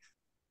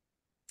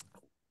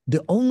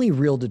 the only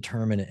real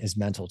determinant is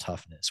mental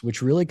toughness,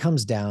 which really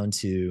comes down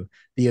to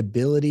the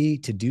ability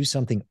to do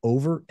something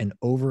over and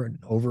over and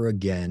over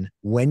again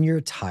when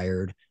you're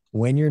tired,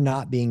 when you're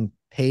not being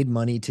paid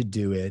money to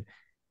do it,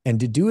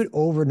 and to do it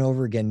over and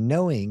over again,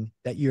 knowing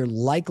that you're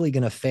likely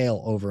going to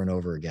fail over and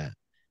over again.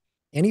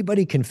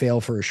 Anybody can fail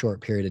for a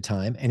short period of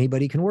time.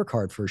 Anybody can work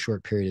hard for a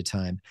short period of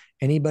time.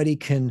 Anybody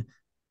can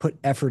put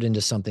effort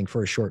into something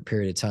for a short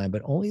period of time,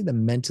 but only the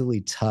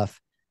mentally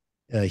tough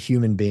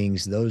human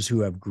beings, those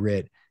who have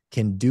grit,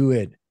 can do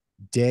it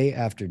day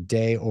after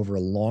day over a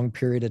long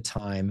period of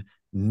time,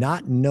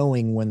 not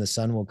knowing when the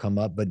sun will come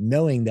up, but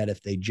knowing that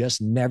if they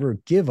just never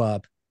give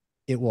up,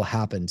 it will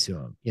happen to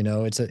them.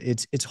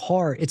 It's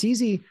hard. It's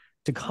easy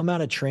to come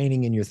out of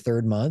training in your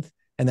 3rd month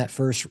and that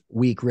first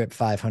week rip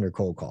 500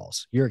 cold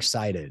calls. You're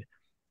excited.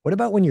 What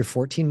about when you're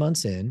 14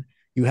 months in,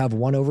 you have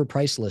one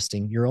overpriced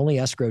listing, your only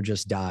escrow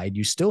just died,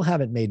 you still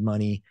haven't made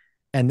money,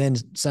 and then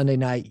Sunday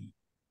night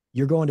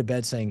you're going to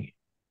bed saying,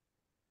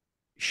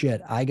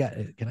 shit,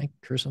 can I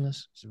curse on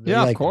this? Really,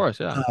 yeah, of course.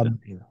 Yeah.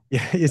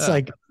 It's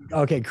like,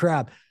 okay,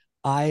 crap.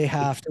 I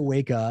have to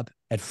wake up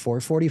at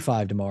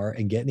 4:45 tomorrow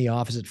and get in the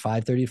office at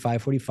 5:30,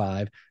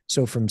 5:45.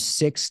 So from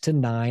 6 to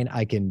 9,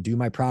 I can do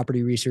my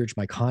property research,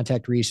 my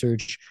contact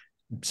research,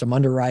 some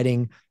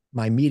underwriting,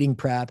 my meeting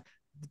prep.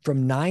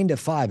 From 9 to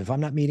 5, if I'm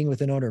not meeting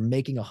with an owner,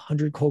 making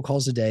 100 cold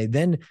calls a day,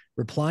 then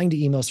replying to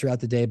emails throughout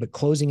the day, but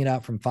closing it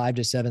out from 5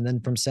 to 7, then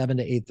from 7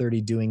 to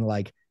 8:30 doing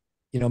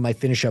my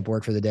finish up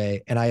work for the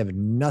day. And I have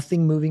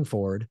nothing moving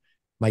forward.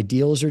 My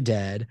deals are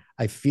dead.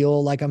 I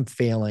feel like I'm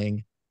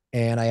failing,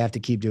 and I have to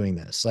keep doing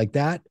this.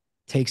 That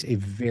takes a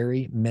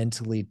very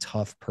mentally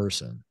tough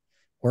person,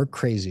 or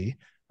crazy,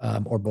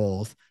 or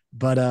both.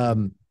 But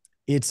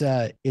it's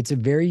a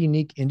very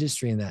unique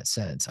industry in that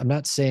sense. I'm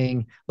not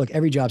saying, look,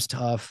 every job's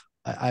tough.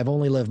 I've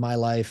only lived my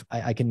life.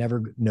 I can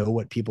never know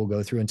what people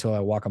go through until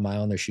I walk a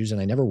mile in their shoes, and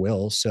I never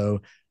will.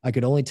 So I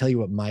could only tell you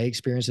what my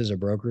experience as a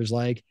broker is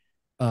like.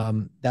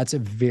 That's a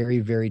very,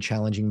 very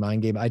challenging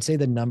mind game. I'd say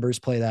the numbers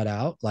play that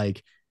out,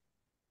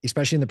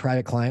 especially in the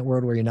private client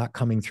world, where you're not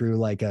coming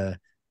through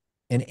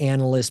an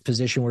analyst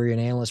position where you're an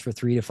analyst for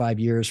 3 to 5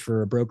 years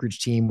for a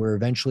brokerage team, where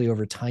eventually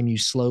over time you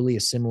slowly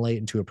assimilate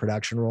into a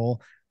production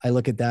role. I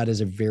look at that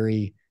as a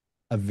very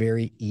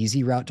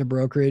easy route to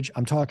brokerage.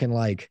 I'm talking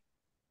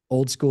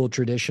old school,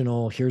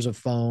 traditional, here's a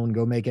phone,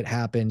 go make it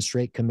happen,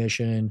 straight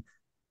commission.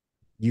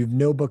 You've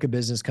no book of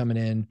business coming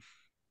in.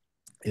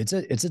 It's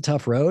a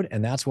tough road.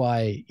 And that's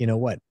why,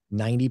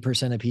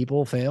 90% of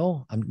people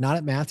fail. I'm not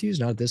at Matthews,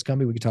 not at this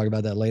company. We could talk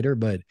about that later,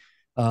 but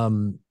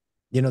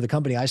the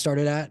company I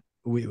started at,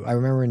 I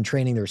remember in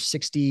training, there were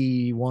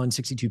 61,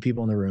 62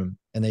 people in the room,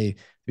 and the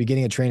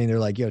beginning of training, they're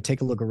like, yo,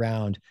 take a look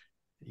around.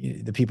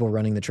 the people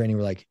running the training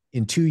were like,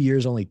 in 2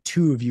 years, only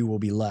 2 of you will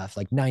be left.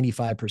 Like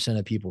 95%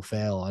 of people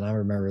fail. And I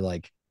remember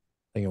like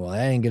thinking, well,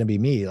 that ain't going to be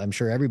me. I'm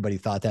sure everybody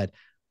thought that,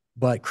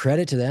 but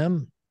credit to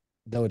them,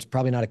 though it's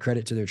probably not a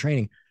credit to their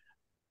training.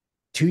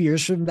 2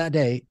 years from that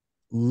day,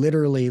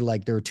 literally,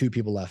 like there were 2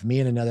 people left, me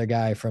and another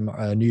guy from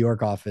a New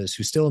York office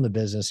who's still in the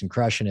business and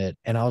crushing it.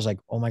 And I was like,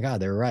 oh my God,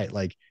 they were right.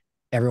 Like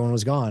everyone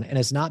was gone. And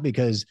it's not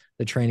because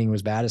the training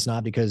was bad. It's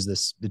not because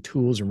the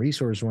tools and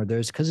resources weren't there.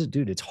 It's because,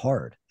 dude, it's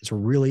hard. It's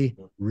really,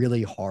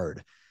 really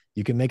hard.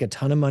 You can make a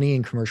ton of money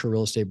in commercial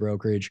real estate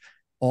brokerage.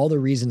 All the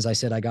reasons I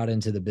said I got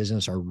into the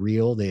business are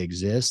real. They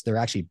exist. They're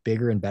actually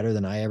bigger and better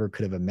than I ever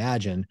could have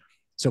imagined.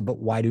 So, but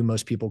why do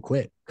most people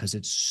quit? Because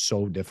it's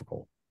so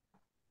difficult.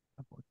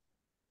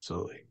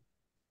 Absolutely.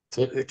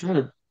 So it kind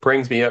of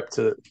brings me up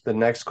to the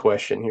next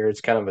question here.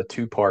 It's kind of a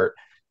two-part.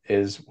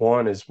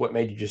 One is what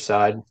made you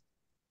decide,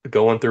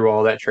 going through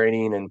all that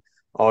training and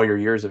all your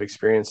years of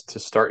experience, to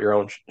start your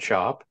own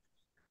shop?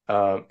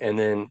 And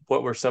then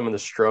what were some of the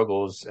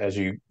struggles as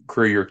you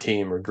grew your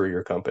team or grew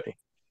your company?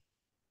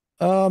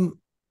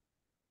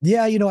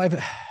 Yeah,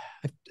 I've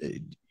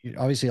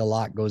obviously a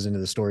lot goes into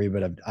the story,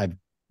 but I've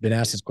been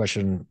asked this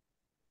question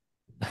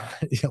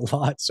a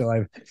lot. So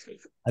I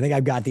think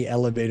I've got the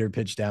elevator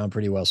pitch down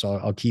pretty well. So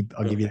I'll give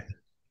you the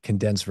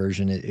condensed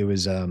version. It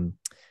was,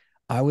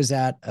 I was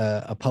at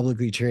a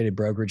publicly traded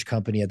brokerage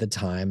company at the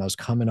time. I was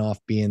coming off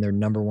being their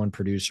number one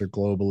producer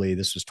globally.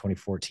 This was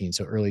 2014,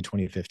 so early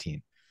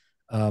 2015.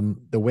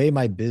 The way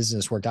my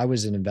business worked, I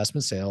was in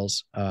investment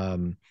sales,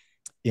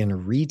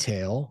 in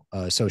retail.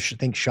 So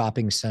think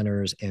shopping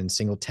centers and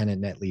single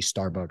tenant net lease,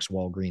 Starbucks,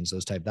 Walgreens,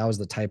 those type. That was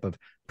the type of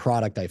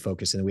product I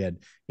focused in. We had,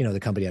 the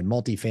company had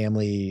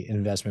multifamily,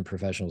 investment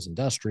professionals,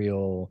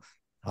 industrial,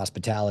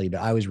 hospitality,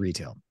 but I was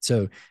retail.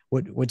 So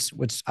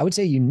what's I would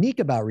say unique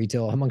about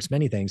retail, amongst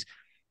many things,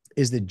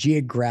 is the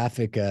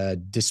geographic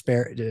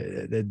disparity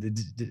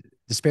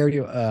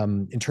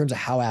in terms of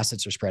how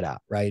assets are spread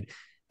out, right?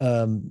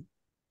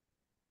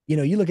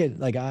 You look at,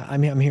 like,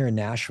 I'm here in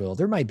Nashville.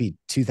 There might be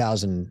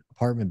 2,000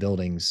 apartment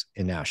buildings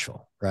in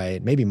Nashville,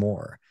 right? Maybe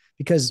more,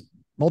 because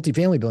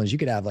multifamily buildings, you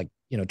could have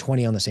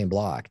 20 on the same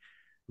block.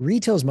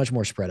 Retail is much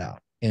more spread out.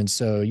 And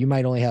so you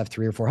might only have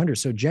 300 or 400.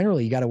 So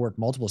generally you got to work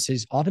multiple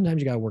cities.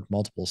 Oftentimes you got to work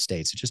multiple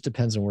states. It just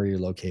depends on where you're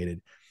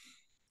located.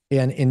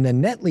 And in the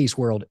net lease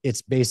world,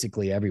 it's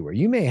basically everywhere.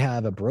 You may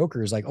have a broker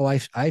who's like, oh,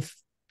 I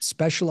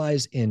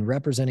specialize in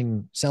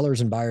representing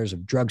sellers and buyers of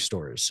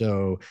drugstores.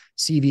 So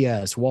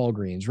CVS,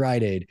 Walgreens,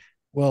 Rite Aid.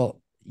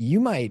 Well, you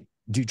might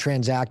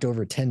transact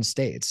over 10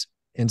 states.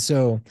 And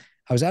so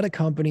I was at a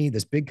company,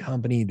 this big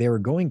company, they were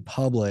going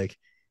public,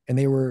 and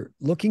they were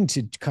looking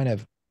to kind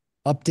of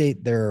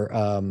update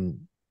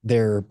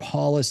their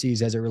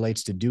policies as it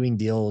relates to doing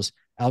deals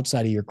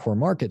outside of your core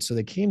market. So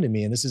they came to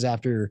me, and this is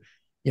after,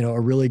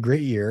 a really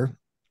great year.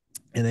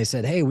 And they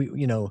said, hey,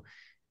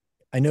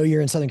 I know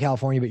you're in Southern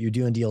California, but you're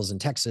doing deals in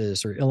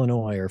Texas or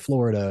Illinois or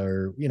Florida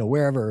or,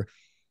 wherever.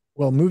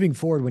 Well, moving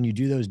forward, when you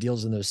do those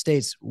deals in those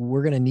states,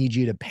 we're going to need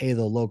you to pay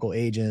the local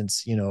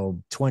agents,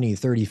 20,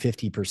 30,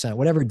 50%,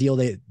 whatever deal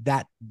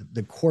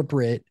the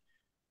corporate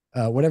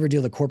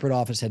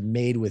office had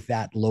made with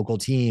that local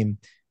team.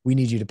 We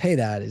need you to pay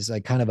that. Is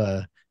like kind of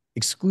a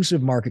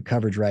exclusive market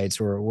coverage rights,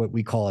 or what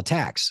we call a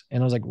tax.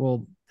 And I was like,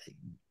 well,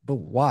 but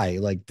why?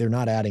 Like, they're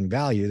not adding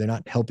value. They're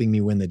not helping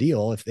me win the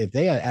deal. If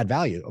they add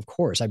value, of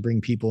course, I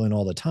bring people in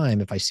all the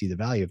time if I see the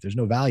value. If there's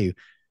no value,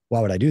 why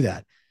would I do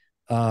that?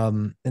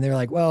 And they're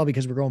like, well,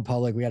 because we're going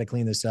public, we got to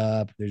clean this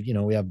up. There's,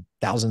 we have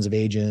thousands of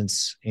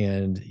agents,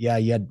 and yeah,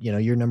 you had,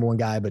 you're number one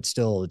guy, but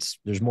still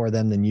there's more of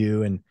them than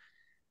you. And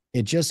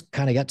it just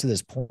kind of got to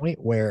this point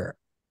where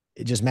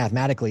it just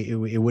mathematically,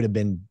 it would have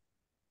been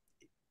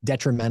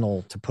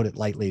detrimental, to put it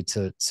lightly,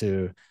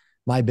 to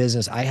my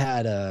business. I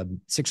had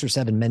 6 or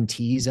 7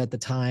 mentees at the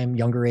time,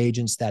 younger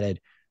agents that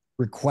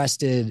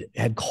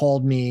had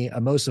called me,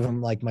 most of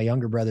them like my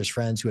younger brother's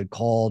friends, who had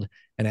called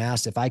and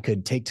asked if I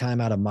could take time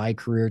out of my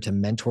career to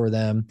mentor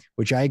them,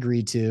 which I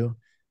agreed to.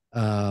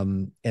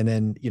 And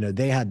then,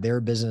 they had their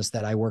business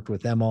that I worked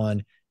with them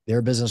on.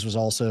 Their business was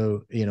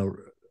also, a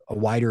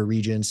wider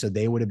region, so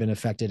they would have been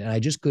affected. And I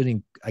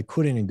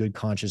couldn't in good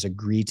conscience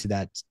agree to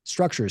that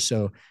structure.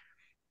 So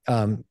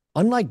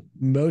unlike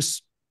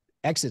most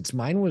exits,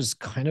 mine was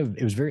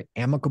it was very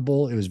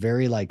amicable. It was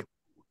very like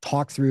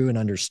talked through and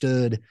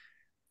understood.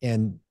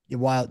 And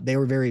while they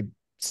were very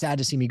sad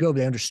to see me go,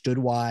 they understood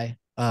why.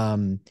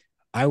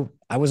 I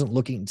wasn't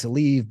looking to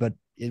leave, but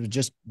it was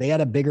just, they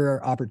had a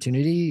bigger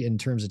opportunity in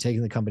terms of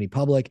taking the company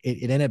public.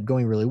 It ended up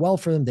going really well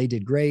for them. They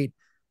did great.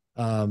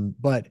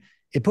 But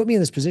it put me in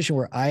this position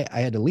where I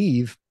had to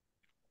leave.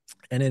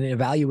 And in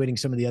evaluating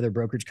some of the other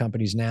brokerage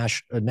companies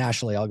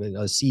nationally, I'll go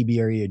CB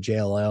area,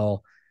 JLL,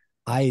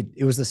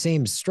 it was the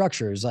same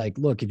structure. It's like,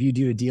 look, if you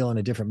do a deal in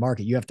a different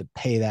market, you have to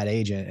pay that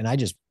agent. And I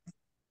just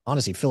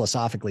honestly,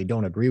 philosophically,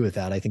 don't agree with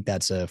that. I think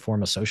that's a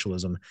form of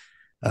socialism.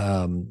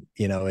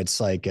 It's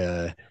like,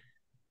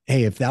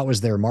 hey, if that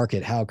was their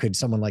market, how could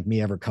someone like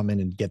me ever come in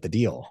and get the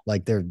deal?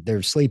 Like,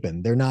 they're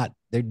sleeping.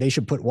 They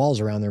should put walls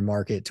around their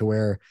market to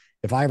where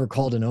if I ever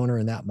called an owner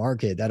in that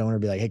market, that owner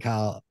would be like, hey,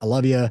 Kyle, I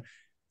love you.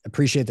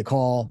 Appreciate the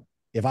call.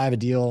 If I have a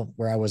deal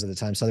where I was at the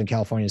time, Southern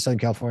California,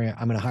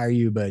 I'm going to hire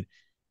you, but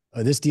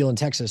this deal in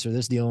Texas or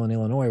this deal in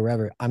Illinois,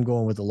 wherever, I'm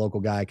going with the local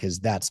guy because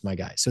that's my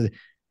guy. So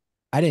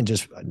I didn't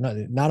just,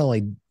 not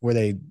only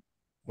the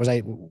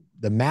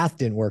math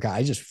didn't work out,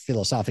 I just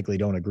philosophically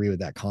don't agree with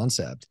that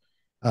concept.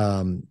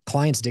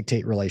 Clients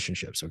dictate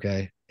relationships.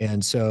 Okay.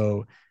 And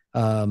so,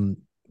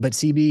 but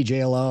CB,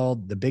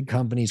 JLL, the big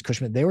companies,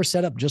 Cushman, they were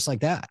set up just like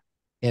that.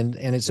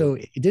 So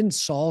it didn't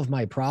solve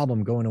my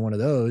problem going to one of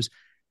those.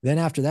 Then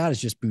after that,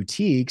 it's just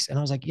boutiques. And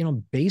I was like,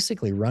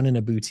 basically running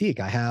a boutique.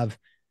 I have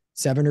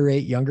 7 or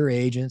 8 younger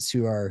agents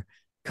who are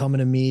coming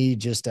to me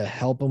just to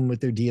help them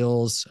with their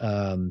deals.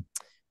 I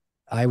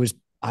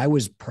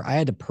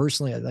had to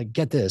personally, like,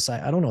 get this.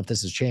 I don't know if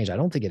this has changed. I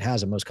don't think it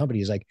has at most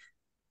companies. Like,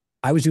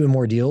 I was doing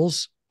more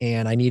deals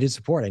and I needed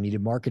support. I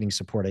needed marketing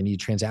support. I needed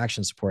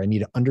transaction support. I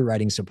needed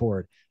underwriting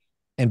support.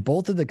 And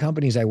both of the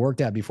companies I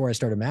worked at before I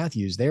started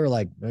Matthews, they were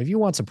like, if you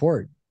want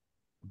support,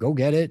 go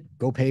get it,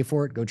 go pay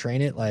for it, go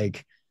train it.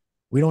 Like,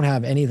 we don't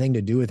have anything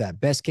to do with that.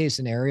 Best case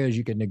scenario is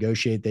you could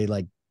negotiate. They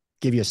like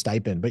give you a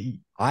stipend. But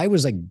I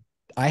was like,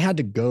 I had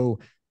to go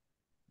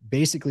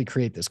basically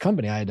create this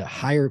company. I had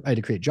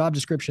to create job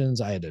descriptions.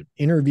 I had to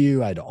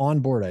interview, I had to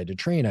onboard, I had to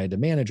train, I had to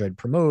manage, I had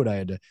to promote, I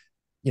had to,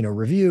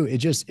 review.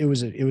 It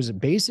was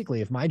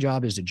basically, if my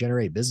job is to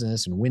generate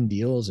business and win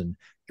deals, and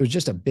it was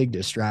just a big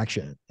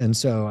distraction. And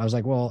so I was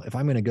like, well, if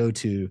I'm going to go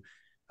to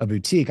a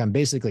boutique, I'm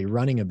basically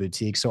running a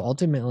boutique. So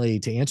ultimately,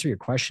 to answer your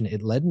question,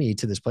 it led me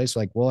to this place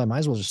like, well, I might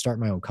as well just start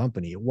my own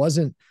company. It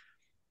wasn't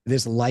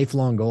this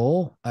lifelong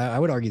goal. I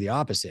would argue the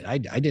opposite. I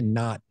did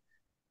not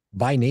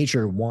by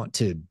nature want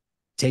to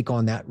take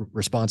on that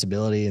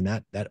responsibility and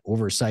that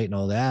oversight and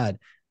all that.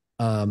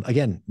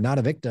 Again, not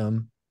a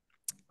victim,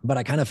 but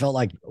I kind of felt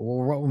like,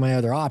 well, what were my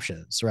other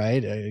options?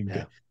 Right.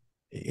 Yeah.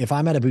 If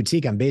I'm at a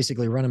boutique, I'm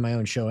basically running my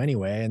own show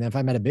anyway. And if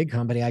I'm at a big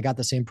company, I got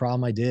the same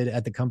problem I did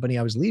at the company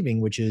I was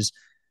leaving, which is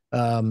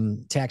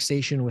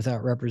taxation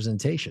without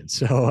representation.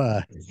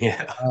 So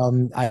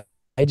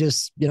I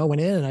just,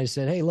 went in and I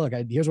said, hey, look,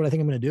 here's what I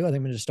think I'm going to do. I think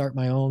I'm going to start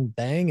my own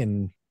thing.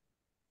 And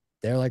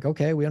they're like,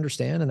 okay, we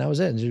understand. And that was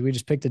it. And we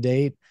just picked a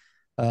date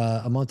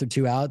a month or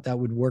 2 out that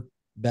would work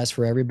best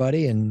for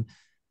everybody. And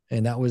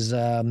that was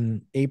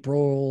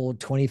April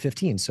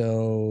 2015.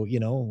 So,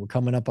 we're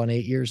coming up on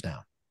 8 years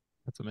now.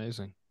 That's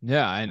amazing.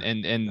 Yeah.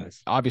 And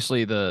nice.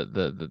 Obviously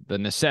the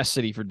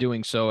necessity for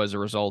doing so as a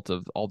result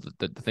of all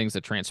the things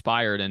that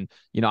transpired. And,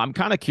 I'm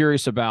kind of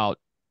curious about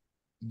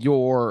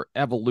your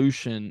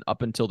evolution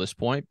up until this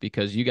point,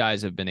 because you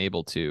guys have been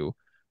able to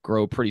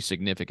grow pretty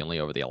significantly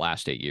over the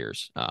last 8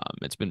 years.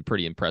 It's been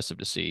pretty impressive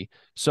to see.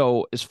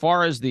 So as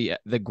far as the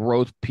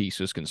growth piece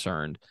is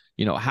concerned,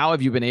 how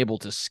have you been able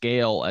to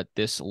scale at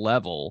this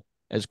level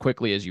as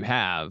quickly as you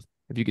have?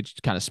 If you could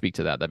kind of speak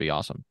to that, that'd be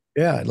awesome.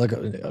 Yeah, look,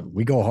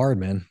 we go hard,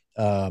 man.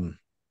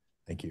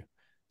 Thank you.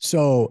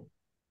 So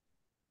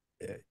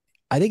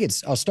I think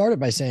I'll start it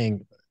by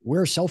saying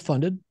we're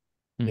self-funded,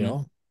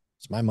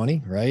 it's my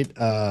money, right?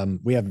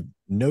 We have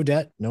no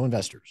debt, no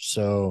investors.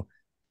 So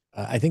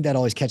I think that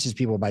always catches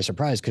people by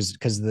surprise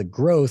because the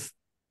growth,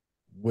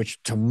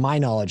 which to my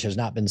knowledge has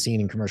not been seen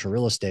in commercial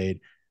real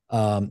estate,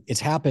 it's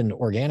happened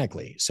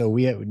organically. So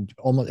we have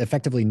almost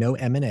effectively no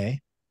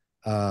M&A,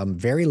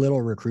 very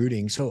little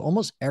recruiting. So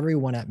almost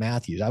everyone at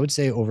Matthews, I would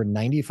say over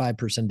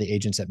 95% of the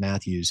agents at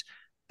Matthews,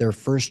 their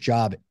first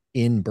job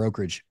in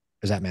brokerage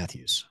is at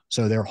Matthews.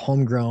 So they're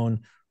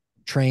homegrown,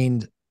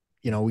 trained,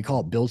 we call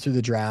it build through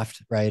the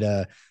draft, right?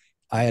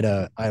 I had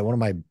one of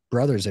my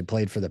brothers had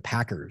played for the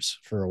Packers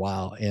for a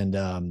while.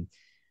 And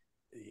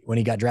when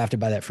he got drafted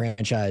by that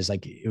franchise,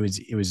 like it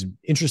was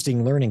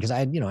interesting learning because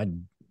I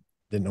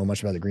didn't know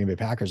much about the Green Bay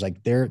Packers.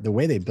 Like the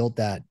way they built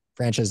that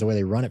franchise, the way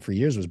they run it for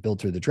years was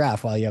built through the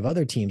draft. While you have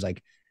other teams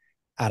like,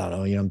 I don't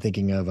know, I'm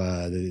thinking of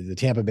the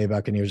Tampa Bay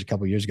Buccaneers a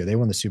couple of years ago. They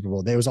won the Super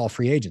Bowl. It was all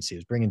free agency. It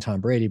was bringing Tom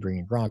Brady,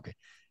 bringing Gronk.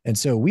 And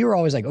so we were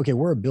always like, okay,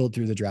 we're a build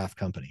through the draft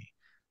company.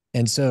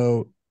 And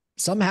so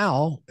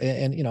somehow,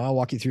 and I'll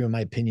walk you through in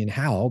my opinion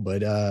how,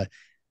 but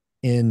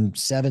in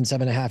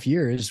 7.5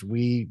 years,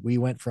 we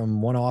went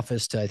from one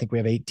office to, I think we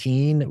have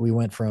 18. We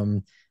went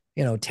from,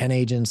 10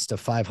 agents to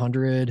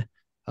 500,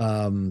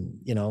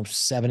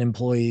 7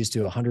 employees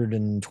to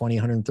 120,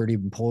 130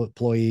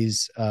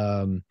 employees.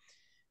 And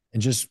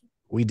just,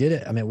 we did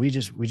it. I mean, we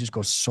just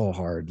go so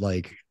hard.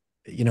 Like,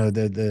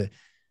 the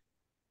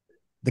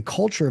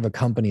culture of a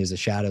company is a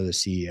shadow of the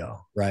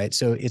CEO, right?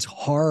 So it's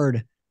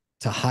hard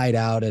to hide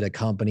out at a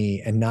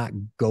company and not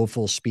go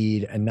full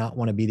speed and not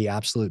want to be the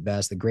absolute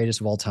best, the greatest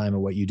of all time at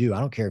what you do. I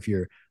don't care if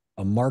you're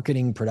a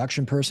marketing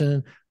production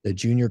person, the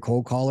junior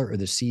cold caller, or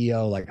the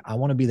CEO. Like, I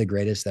want to be the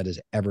greatest that has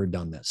ever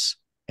done this.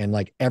 And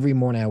like every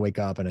morning I wake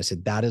up and I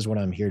said, that is what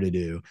I'm here to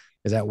do,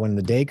 is that when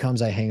the day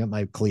comes, I hang up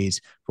my cleats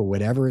for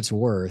whatever it's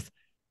worth.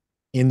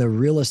 In the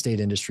real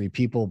estate industry,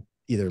 people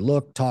either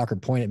look, talk, or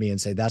point at me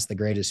and say, that's the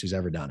greatest who's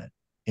ever done it.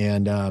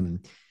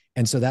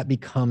 And so that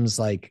becomes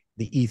like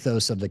the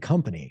ethos of the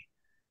company.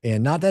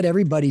 And not that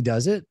everybody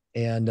does it,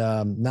 and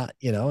not,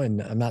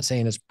 and I'm not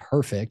saying it's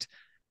perfect,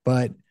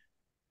 but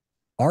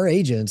our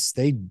agents,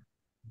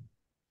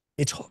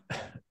 it's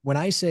when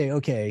I say,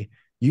 okay,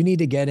 you need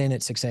to get in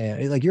at 6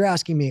 a.m. Like you're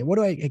asking me,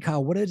 hey,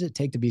 Kyle, what does it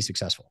take to be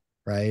successful?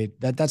 Right.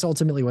 That's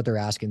ultimately what they're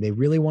asking. They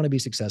really want to be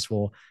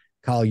successful.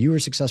 Kyle, you were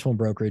successful in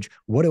brokerage.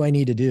 What do I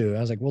need to do? I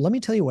was like, well, let me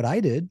tell you what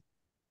I did,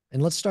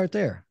 and let's start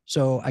there.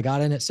 So I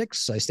got in at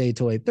 6. I stayed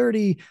till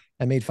 8:30.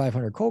 I made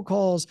 500 cold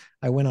calls.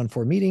 I went on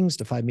 4 meetings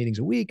to 5 meetings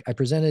a week. I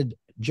presented,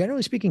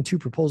 generally speaking, 2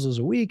 proposals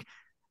a week.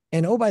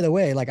 And oh, by the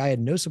way, like I had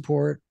no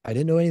support. I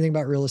didn't know anything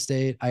about real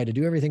estate. I had to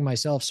do everything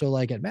myself. So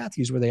like at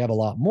Matthews, where they have a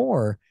lot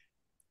more,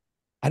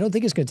 I don't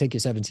think it's going to take you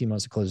 17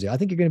 months to close the deal. I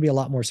think you're going to be a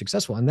lot more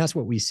successful. And that's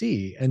what we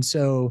see. And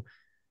so,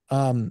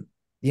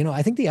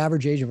 I think the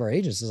average age of our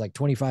agents is like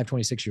 25,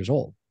 26 years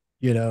old,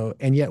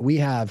 and yet we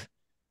have,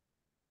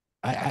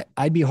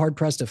 I'd be hard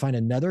pressed to find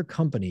another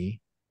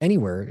company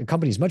anywhere, a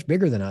company's much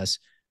bigger than us,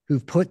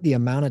 who've put the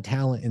amount of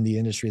talent in the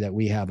industry that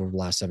we have over the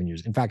last 7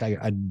 years. In fact,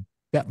 I'd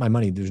bet my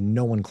money there's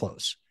no one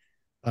close.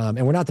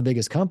 And we're not the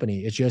biggest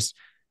company. It's just,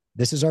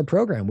 this is our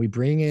program.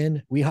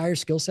 We hire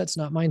skill sets,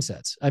 not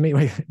mindsets. I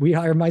mean, we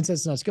hire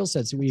mindsets, not skill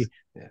sets.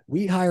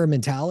 We hire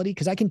mentality,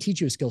 because I can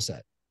teach you a skill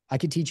set. I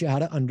could teach you how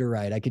to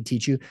underwrite. I could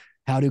teach you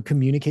how to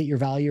communicate your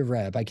value of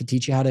rep. I could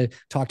teach you how to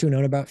talk to an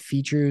owner about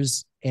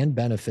features and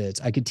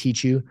benefits. I could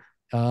teach you,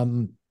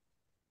 how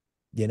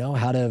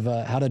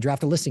to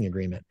draft a listing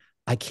agreement.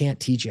 I can't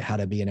teach you how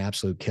to be an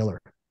absolute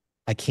killer.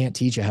 I can't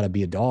teach you how to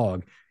be a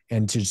dog.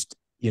 And just,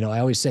 I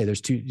always say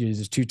there's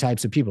two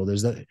types of people.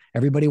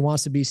 Everybody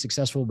wants to be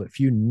successful, but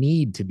few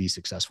need to be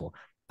successful.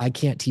 I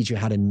can't teach you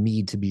how to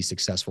need to be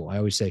successful. I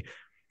always say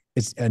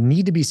it's a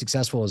need to be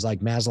successful is like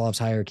Maslow's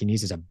hierarchy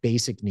needs is a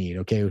basic need.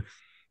 Okay.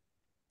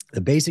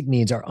 The basic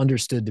needs are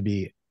understood to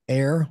be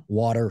air,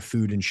 water,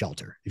 food, and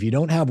shelter. If you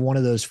don't have one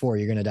of those 4,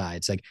 you're going to die.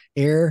 It's like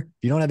air.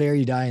 If you don't have air,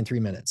 you die in 3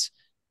 minutes.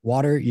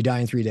 Water, you die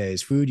in 3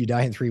 days. Food, you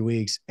die in 3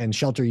 weeks. And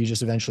shelter, you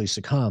just eventually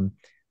succumb.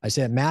 I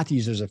say at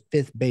Matthews, there's a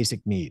 5th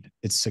basic need.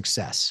 It's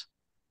success.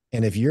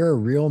 And if you're a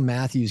real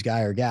Matthews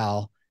guy or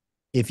gal,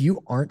 if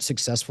you aren't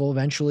successful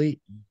eventually,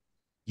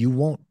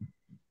 you'll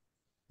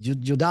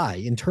die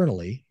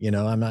internally.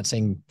 I'm not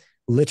saying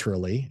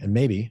literally, and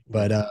maybe,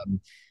 but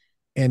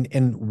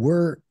and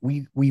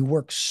we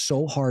work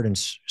so hard,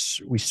 and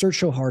we search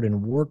so hard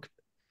and work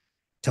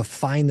to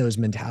find those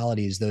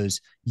mentalities,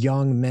 those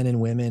young men and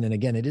women. And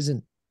again, it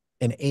isn't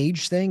an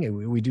age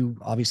thing. We do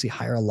obviously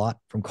hire a lot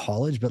from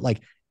college, but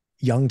like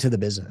young to the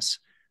business,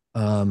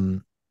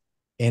 and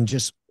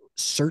just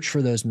search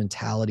for those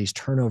mentalities,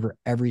 turn over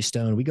every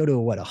stone. We go to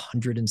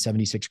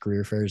 176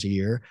 career fairs a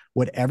year,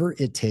 whatever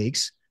it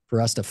takes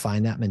for us to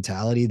find that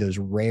mentality, those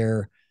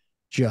rare,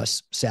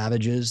 just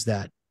savages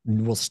that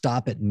will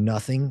stop at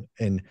nothing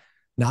and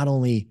not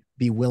only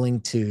be willing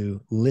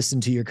to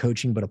listen to your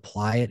coaching, but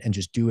apply it and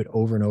just do it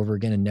over and over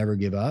again and never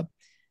give up.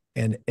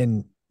 And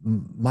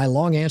my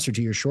long answer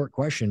to your short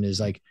question is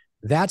like,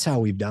 that's how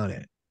we've done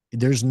it.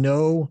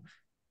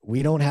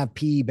 We don't have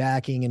PE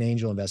backing and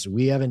angel investors.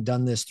 We haven't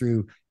done this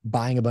through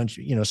buying a bunch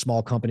of,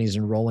 small companies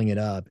and rolling it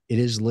up. It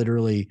is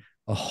literally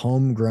a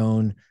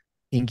homegrown,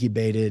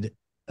 incubated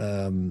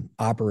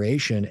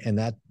operation. And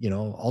that,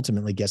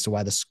 ultimately gets to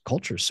why this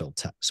culture is so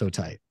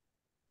tight.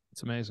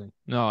 It's amazing.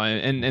 No.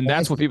 And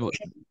that's what people,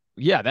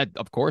 yeah, that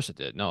of course it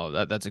did.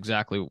 No, that's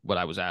exactly what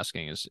I was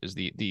asking is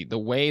the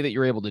way that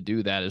you're able to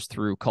do that is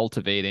through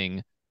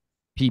cultivating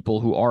people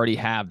who already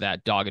have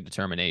that dogged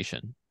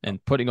determination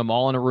and putting them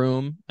all in a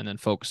room and then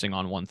focusing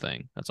on one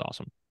thing. That's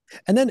awesome.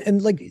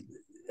 And like,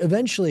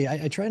 eventually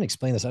I try and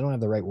explain this. I don't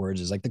have the right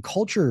words. Is like the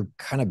culture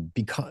kind of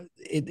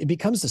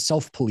becomes the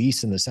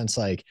self-police in the sense,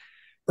 like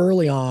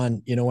early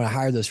on, when I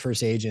hired those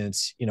first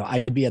agents,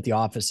 I'd be at the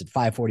office at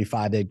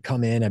 5:45. They'd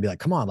come in. I'd be like,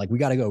 come on, like we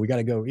got to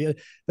go. Yeah.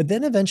 But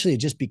then eventually it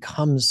just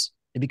becomes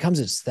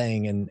its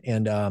thing.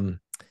 And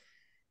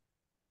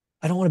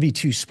I don't want to be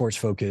too sports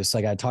focused.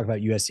 Like I talk about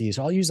USC.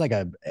 So I'll use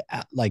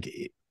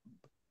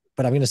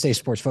but I'm going to say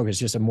sports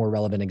focused, just a more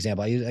relevant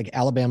example. I use like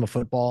Alabama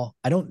football.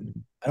 I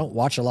don't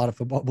watch a lot of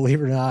football,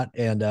 believe it or not.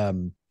 And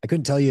I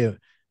couldn't tell you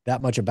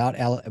that much about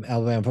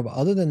Alabama football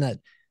other than that.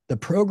 The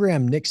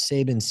program Nick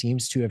Saban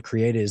seems to have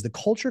created is the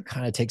culture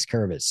kind of takes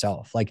care of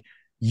itself. Like,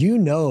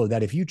 that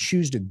if you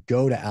choose to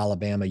go to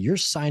Alabama, you're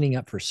signing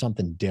up for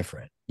something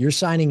different. You're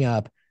signing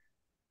up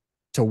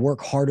to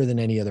work harder than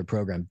any other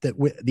program, that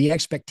the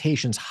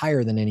expectations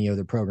higher than any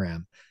other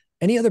program.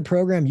 Any other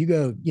program, you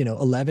go,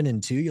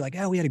 11-2, you're like,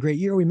 oh, we had a great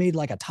year. We made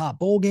like a top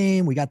bowl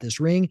game. We got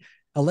this ring.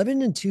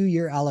 11-2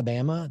 year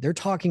Alabama, they're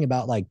talking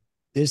about like,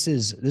 this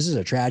is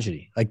a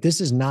tragedy. Like, this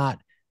is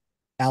not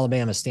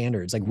Alabama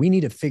standards. Like, we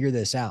need to figure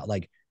this out.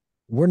 Like,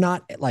 we're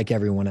not like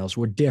everyone else.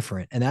 We're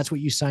different. And that's what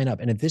you sign up.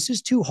 And if this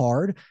is too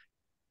hard,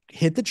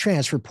 hit the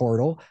transfer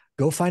portal,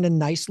 go find a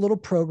nice little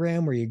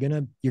program where you're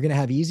going to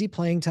have easy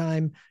playing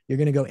time. You're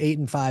going to go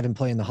 8-5 and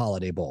play in the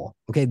Holiday Bowl.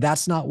 Okay.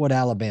 That's not what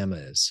Alabama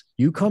is.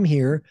 You come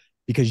here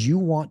because you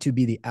want to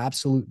be the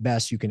absolute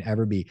best you can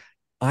ever be.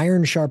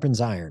 Iron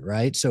sharpens iron,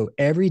 right? So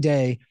every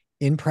day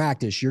in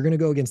practice, you're going to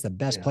go against the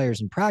best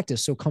players in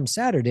practice. So come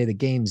Saturday, the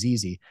game's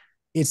easy.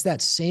 It's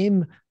that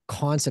same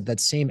concept, that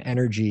same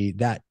energy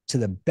that to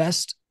the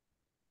best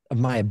of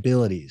my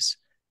abilities,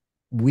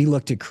 we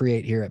look to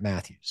create here at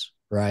Matthews.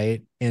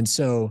 Right. And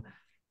so,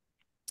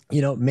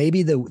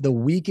 maybe the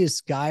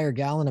weakest guy or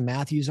gal in a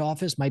Matthews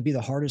office might be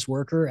the hardest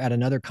worker at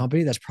another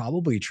company. That's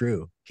probably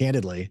true,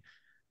 candidly.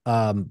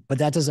 But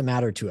that doesn't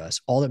matter to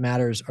us. All that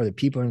matters are the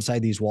people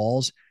inside these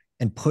walls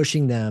and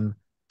pushing them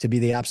to be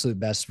the absolute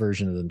best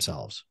version of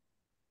themselves.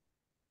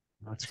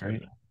 That's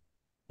great.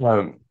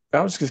 I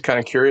was just kind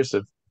of curious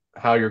of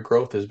how your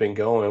growth has been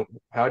going.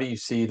 How do you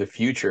see the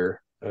future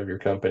of your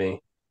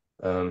company?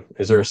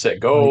 Is there a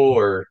set goal,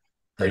 or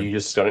are you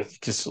just going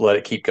to just let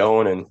it keep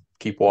going and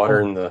keep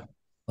watering the?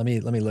 Let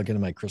me look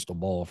into my crystal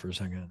ball for a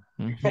second.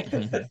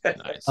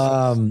 Nice.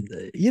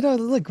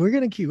 Look, we're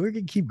gonna keep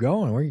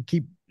going. We're gonna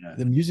keep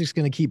the music's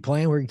gonna keep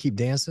playing. We're gonna keep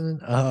dancing.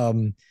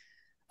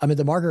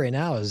 The market right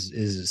now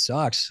is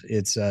sucks.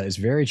 It's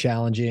very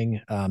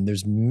challenging.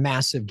 There's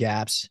massive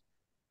gaps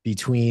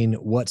between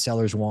what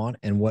sellers want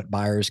and what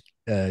buyers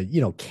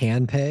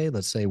can pay.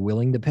 Let's say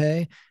willing to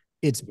pay.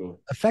 It's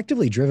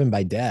effectively driven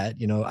by debt.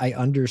 I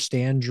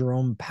understand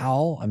Jerome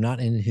Powell. I'm not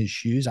in his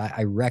shoes.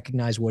 I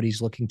recognize what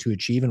he's looking to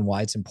achieve and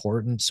why it's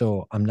important.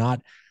 So I'm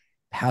not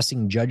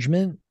passing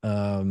judgment.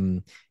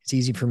 It's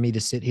easy for me to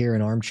sit here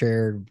in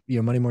armchair,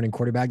 Monday morning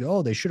quarterback.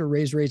 Oh, they should have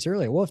raised rates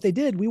earlier. Well, if they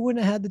did, we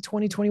wouldn't have had the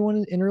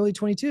 2021 and early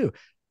 22.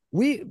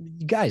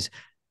 Guys,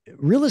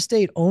 real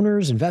estate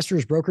owners,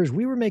 investors, brokers,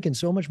 we were making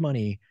so much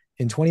money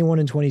in 21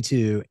 and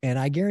 22. And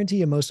I guarantee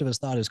you, most of us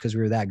thought it was because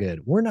we were that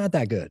good. We're not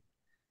that good.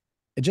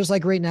 Just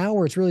like right now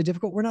where it's really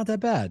difficult, we're not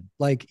that bad.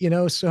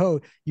 So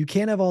you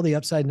can't have all the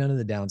upside, none of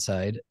the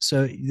downside.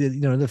 So,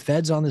 the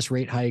Fed's on this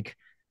rate hike,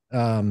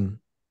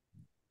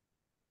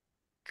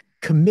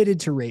 committed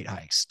to rate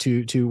hikes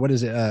to what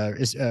is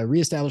it?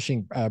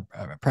 Reestablishing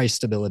price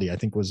stability, I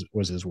think was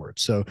his word.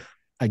 So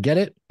I get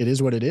it. It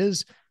is what it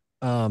is.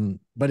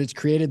 But it's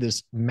created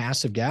this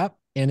massive gap.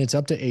 And it's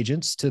up to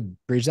agents to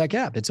bridge that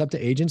gap. It's up to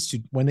agents to,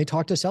 when they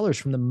talk to sellers,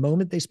 from the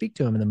moment they speak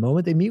to them and the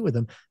moment they meet with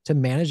them, to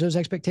manage those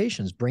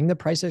expectations, bring the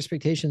price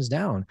expectations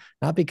down,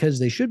 not because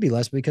they should be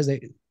less, but because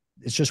it's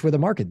just where the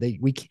market,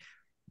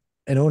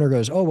 an owner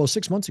goes, oh, well,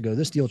 6 months ago,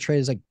 this deal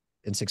traded like,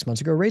 and 6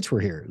 months ago, rates were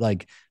here.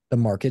 Like the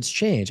market's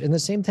changed. And at the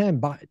same time,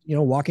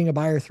 walking a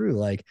buyer through,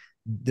 like,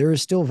 there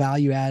is still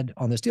value add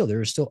on this deal.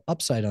 There is still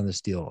upside on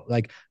this deal.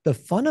 Like the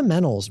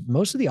fundamentals,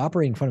 most of the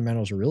operating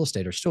fundamentals of real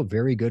estate are still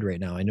very good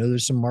right now. I know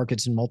there's some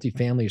markets in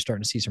multifamily, you're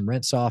starting to see some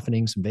rent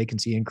softening, some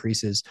vacancy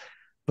increases,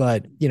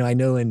 but I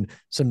know in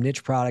some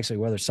niche products, like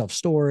whether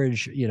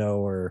self-storage,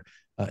 or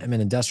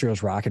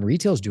industrials rocking,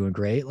 retail's doing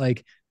great.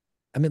 Like,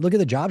 look at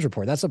the jobs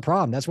report. That's the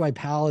problem. That's why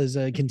Powell is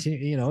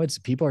continuing, it's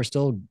people are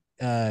still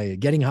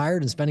getting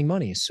hired and spending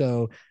money.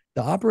 So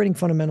the operating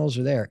fundamentals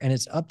are there, and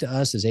it's up to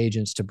us as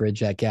agents to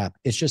bridge that gap.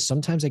 It's just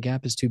sometimes that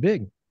gap is too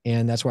big,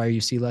 and that's why you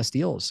see less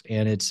deals.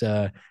 And it's,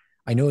 I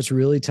know it's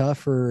really tough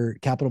for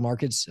capital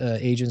markets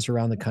agents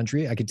around the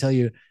country. I could tell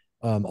you,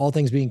 all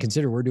things being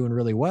considered, we're doing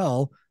really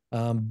well,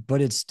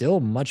 but it's still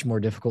much more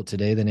difficult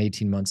today than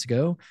 18 months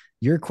ago.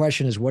 Your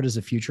question is, what does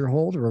the future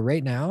hold? Or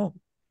right now,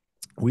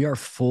 we are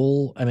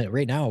full.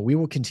 Right now, we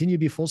will continue to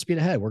be full speed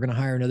ahead. We're going to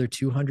hire another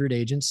 200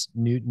 agents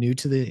new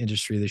to the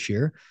industry this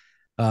year.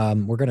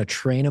 We're going to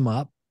train them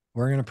up.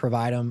 We're going to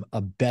provide them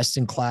a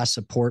best-in-class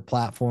support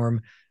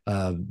platform,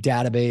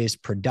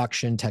 database,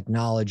 production,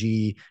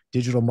 technology,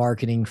 digital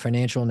marketing,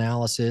 financial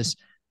analysis.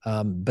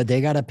 But they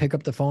got to pick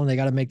up the phone. They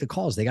got to make the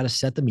calls. They got to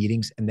set the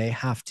meetings, and they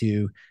have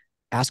to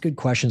ask good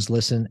questions,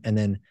 listen, and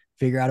then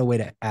figure out a way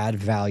to add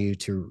value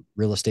to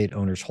real estate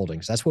owners'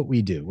 holdings. That's what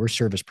we do. We're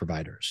service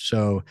providers.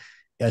 So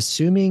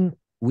assuming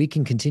we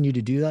can continue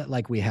to do that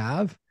like we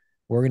have,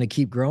 we're going to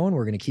keep growing.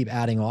 We're going to keep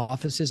adding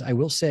offices. I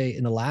will say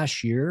in the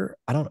last year,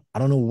 I don't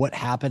know what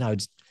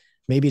happened.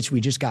 We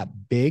just got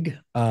big.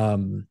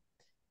 This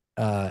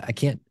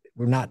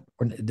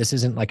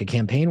isn't like a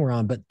campaign we're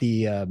on, but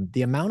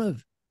the amount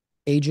of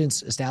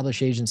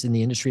established agents in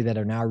the industry that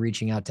are now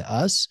reaching out to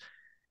us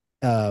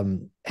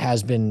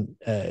has been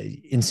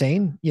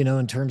insane,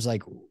 in terms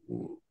like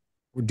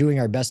we're doing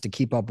our best to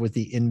keep up with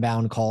the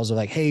inbound calls of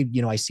like, hey,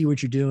 I see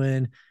what you're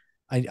doing.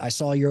 I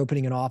saw you're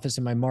opening an office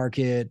in my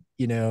market.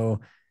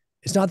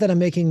 It's not that I'm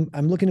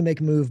looking to make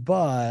a move,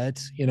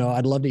 but,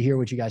 I'd love to hear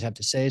what you guys have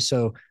to say.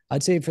 So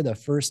I'd say for the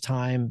first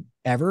time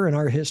ever in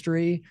our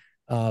history,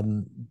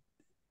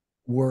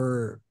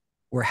 we're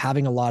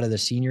having a lot of the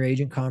senior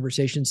agent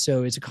conversations.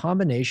 So it's a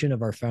combination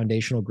of our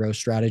foundational growth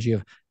strategy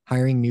of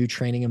hiring new,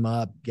 training them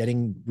up,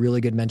 getting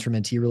really good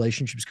mentor-mentee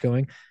relationships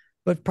going,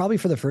 but probably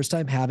for the first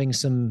time having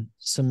some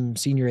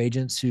senior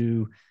agents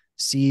who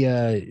see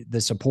the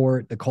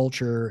support, the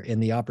culture,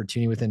 and the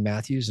opportunity within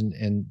Matthews,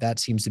 and that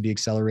seems to be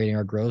accelerating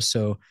our growth.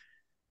 So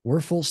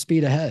we're full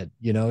speed ahead.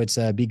 It's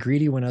be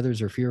greedy when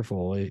others are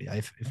fearful.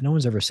 If no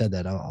one's ever said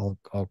that, I'll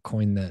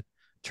coin that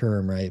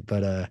term, right?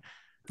 But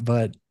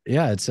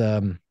yeah,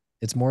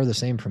 it's more of the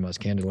same from us,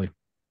 candidly.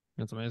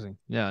 That's amazing.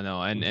 Yeah,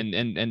 no,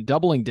 and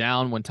doubling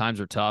down when times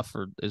are tough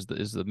is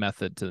the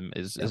method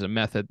is a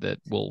method that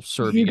will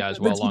serve you guys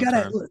well But long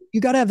term.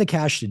 you gotta have the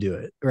cash to do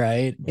it,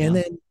 right? Yeah. And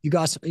then you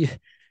got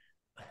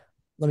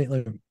let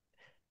me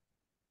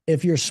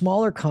if you're a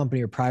smaller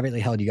company or privately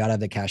held, you got to have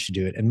the cash to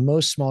do it. And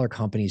most smaller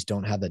companies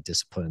don't have that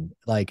discipline.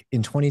 Like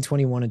in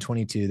 2021 and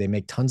 22, they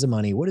make tons of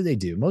money. What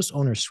do? Most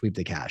owners sweep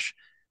the cash.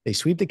 They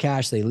sweep the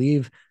cash. They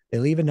leave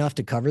enough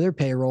to cover their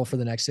payroll for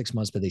the next 6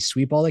 months, but they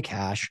sweep all the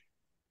cash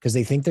because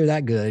they think they're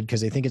that good,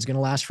 because they think it's going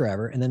to last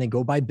forever. And then they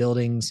go buy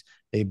buildings.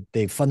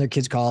 They fund their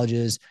kids'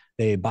 colleges.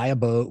 They buy a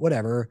boat,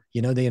 whatever,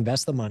 they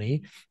invest the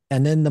money.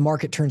 And then the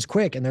market turns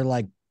quick and they're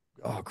like,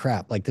 oh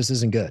crap, like this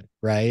isn't good,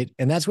 right?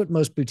 And that's what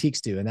most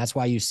boutiques do. And that's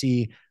why you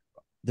see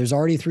there's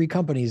already 3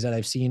 companies that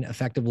I've seen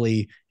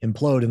effectively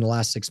implode in the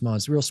last 6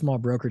 months, real small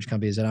brokerage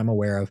companies that I'm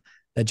aware of,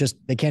 that just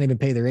they can't even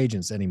pay their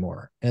agents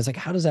anymore. And it's like,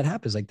 how does that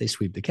happen? It's like they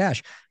sweep the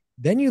cash.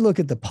 Then you look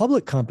at the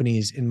public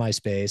companies in my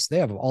space, they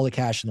have all the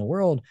cash in the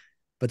world,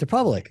 but they're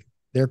public.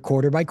 They're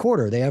quarter by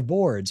quarter. They have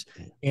boards.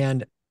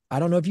 And I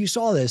don't know if you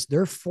saw this,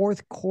 their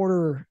fourth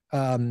quarter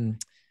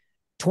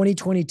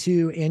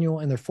 2022 annual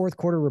and their fourth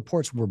quarter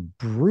reports were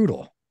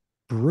brutal.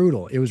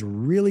 It was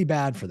really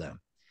bad for them.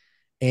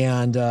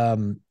 And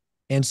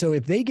so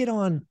if they get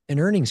on an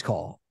earnings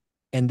call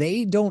and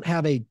they don't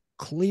have a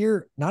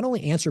clear, not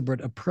only answer,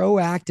 but a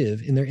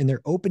proactive in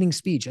their opening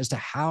speech as to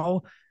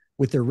how,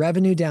 with their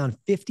revenue down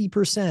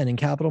 50% in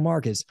capital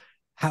markets,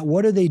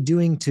 what are they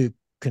doing to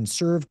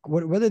conserve?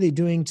 What are they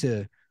doing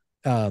to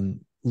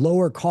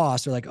lower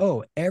costs? They're like,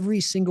 oh,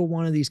 every single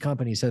one of these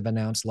companies have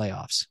announced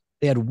layoffs.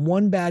 They had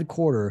one bad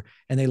quarter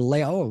and they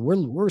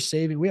we're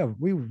saving.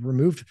 We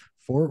removed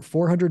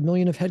 400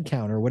 million of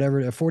headcount or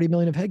whatever, 40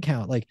 million of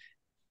headcount. Like,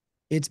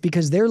 it's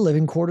because they're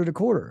living quarter to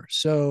quarter.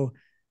 So,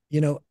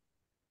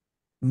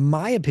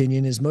 my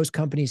opinion is most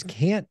companies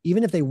can't,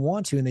 even if they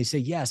want to, and they say,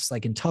 yes,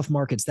 like in tough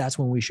markets, that's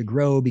when we should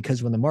grow,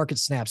 because when the market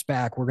snaps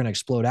back, we're going to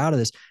explode out of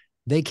this.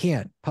 They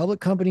can't. Public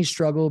companies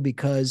struggle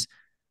because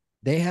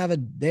they have a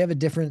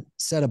different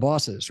set of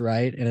bosses,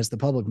 right? And it's the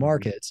public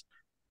markets.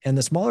 And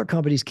the smaller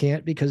companies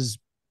can't, because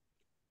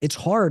it's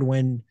hard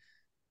when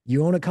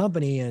you own a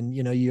company and,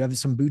 you have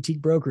some boutique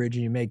brokerage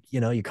and you make,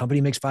 your company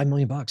makes $5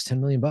 million, $10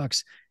 million,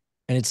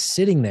 and it's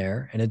sitting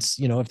there. And it's,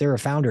 if they're a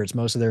founder, it's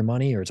most of their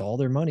money or it's all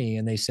their money.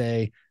 And they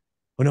say,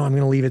 well, no, I'm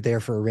going to leave it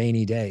there for a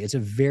rainy day. It's a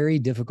very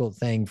difficult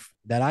thing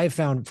that I've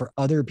found for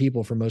other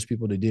people, for most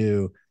people to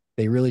do.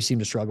 They really seem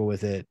to struggle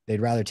with it. They'd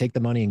rather take the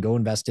money and go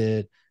invest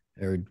it,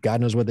 or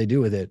God knows what they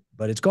do with it,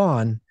 but it's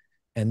gone.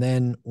 And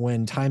then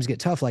when times get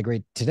tough, like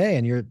right today,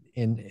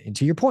 and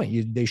to your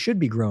point, they should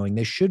be growing,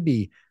 they should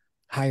be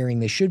hiring,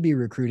 they should be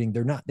recruiting.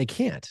 They're not, they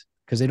can't,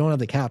 because they don't have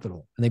the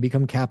capital, and they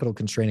become capital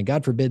constrained. And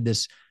God forbid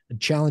this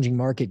challenging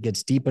market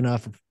gets deep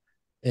enough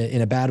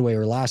in a bad way,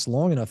 or lasts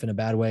long enough in a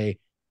bad way.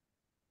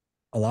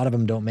 A lot of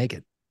them don't make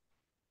it.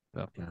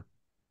 Yeah.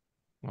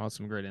 Well, that's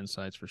some great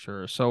insights for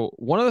sure. So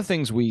one of the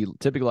things we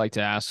typically like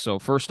to ask, so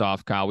first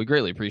off, Kyle, we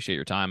greatly appreciate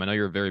your time. I know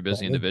you're a very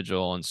busy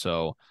individual. And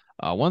so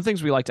one of the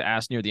things we like to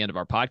ask near the end of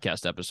our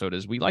podcast episode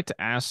is we like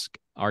to ask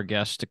our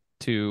guests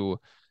to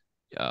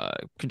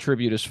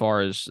contribute as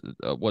far as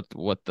what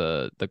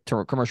the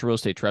commercial real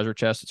estate treasure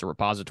chest. It's a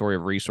repository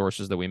of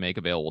resources that we make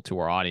available to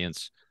our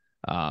audience.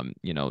 A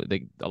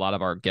lot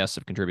of our guests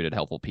have contributed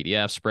helpful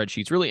PDFs,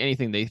 spreadsheets, really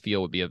anything they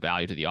feel would be of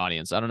value to the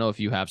audience. I don't know if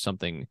you have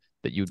something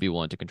that you'd be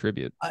willing to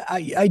contribute.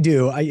 I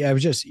do. I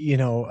was just,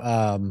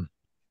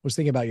 was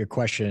thinking about your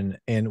question,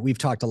 and we've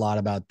talked a lot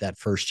about that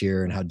first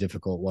year and how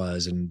difficult it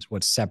was, and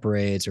what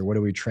separates, or what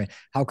do we train?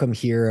 How come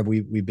here have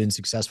we've been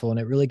successful? And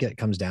it really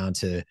comes down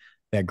to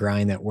that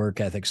grind, that work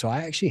ethic. So I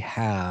actually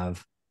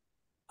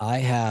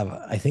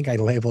I think I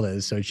labeled it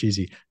as so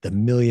cheesy, the $1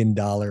 million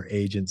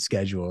agent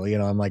schedule.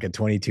 I'm like a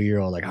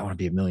 22-year-old, like I want to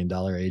be $1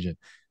 million agent.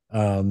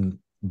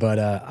 But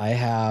I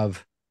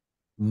have,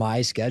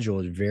 my schedule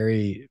is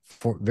very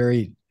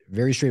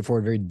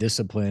straightforward, very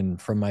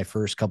disciplined from my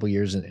first couple of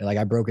years. And like,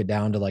 I broke it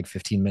down to like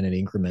 15-minute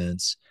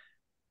increments.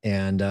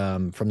 And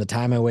from the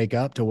time I wake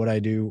up to what I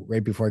do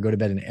right before I go to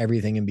bed, and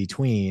everything in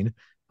between.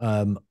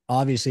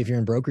 Obviously, if you're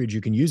in brokerage, you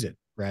can use it,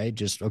 right?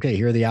 Just, okay,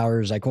 here are the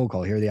hours I cold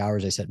call, here are the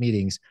hours I set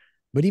meetings.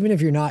 But even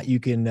if you're not,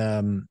 you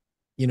can,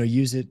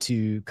 use it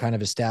to kind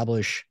of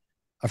establish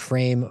a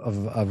frame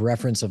of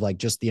reference of like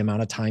just the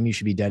amount of time you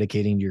should be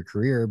dedicating to your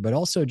career, but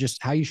also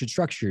just how you should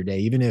structure your day,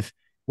 even if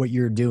what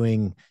you're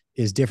doing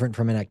is different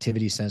from an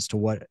activity sense to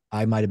what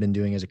I might have been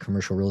doing as a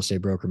commercial real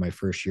estate broker my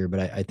first year.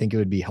 But I think it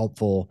would be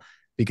helpful,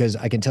 because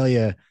I can tell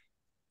you,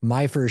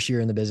 my first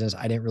year in the business,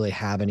 I didn't really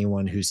have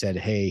anyone who said,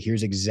 hey,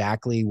 here's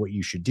exactly what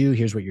you should do.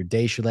 Here's what your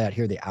day should lay out.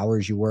 Here are the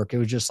hours you work. It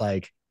was just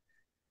like,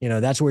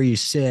 that's where you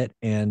sit,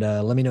 and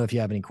let me know if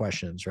you have any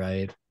questions,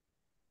 right?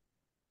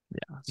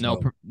 Yeah.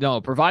 So,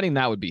 no, providing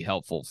that would be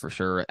helpful for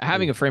sure.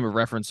 Having a frame of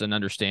reference and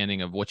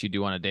understanding of what you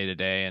do on a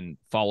day-to-day and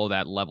follow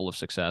that level of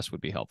success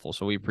would be helpful.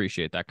 So we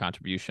appreciate that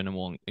contribution, and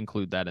we'll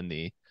include that in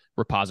the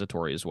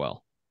repository as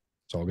well.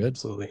 It's all good.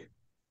 Absolutely.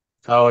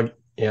 Oh,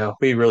 yeah,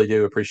 we really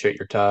do appreciate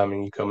your time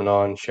and you coming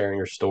on, sharing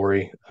your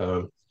story.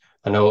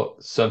 I know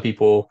some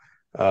people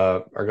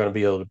are going to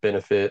be able to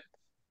benefit.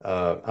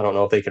 I don't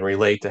know if they can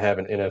relate to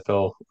having an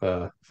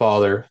NFL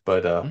father,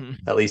 but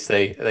at least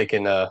they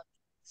can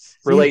See,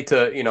 relate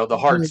to, you know, the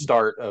hard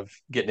start of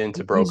getting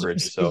into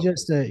brokerage. So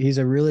he's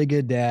a really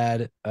good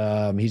dad.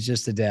 He's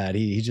just a dad.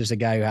 He's just a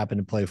guy who happened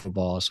to play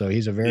football. So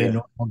he's a very yeah,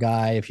 normal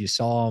guy. If you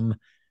saw him,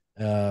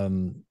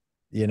 um,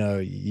 you know,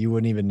 you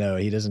wouldn't even know.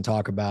 He doesn't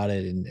talk about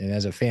it. And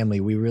as a family,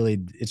 we really,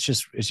 it's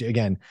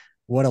again,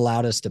 what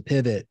allowed us to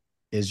pivot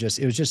is just,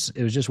 it was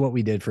just what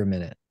we did for a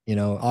minute. You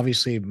know,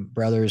 obviously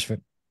brothers,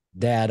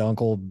 dad,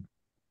 uncle,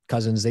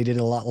 cousins, they did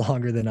it a lot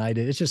longer than I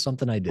did. It's just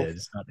something I did.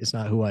 It's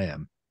not who I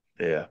am.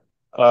 yeah.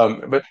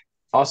 But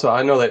also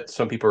I know that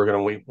some people are going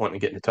to want to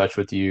get in touch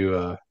with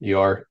you.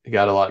 You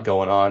got a lot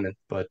going on,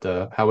 but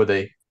how would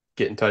they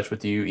get in touch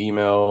with you?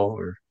 Email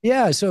or?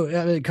 Yeah, so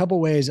I mean, a couple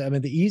ways. I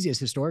mean, the easiest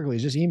historically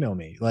is just email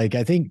me. Like,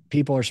 I think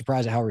people are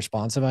surprised at how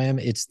responsive I am.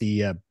 It's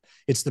the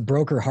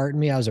broker heart in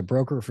me. I was a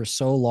broker for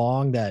so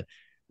long that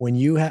when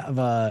you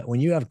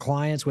have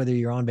clients, whether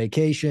you're on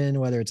vacation,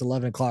 whether it's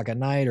 11 o'clock at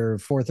night or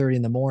 4:30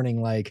 in the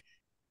morning, like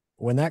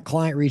when that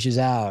client reaches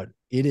out,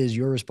 it is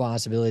your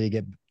responsibility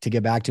to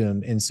get back to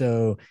them. And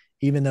so,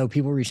 even though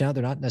people reach out,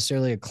 they're not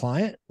necessarily a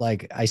client.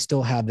 Like, I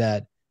still have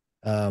that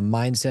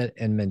mindset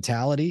and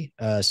mentality.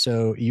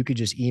 So you could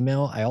just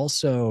email. I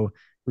also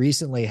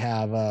recently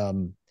have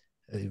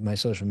my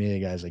social media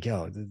guys like,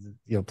 yo,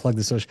 plug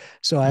the social.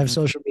 So I have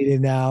social media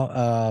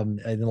now.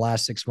 In the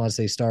last 6 months,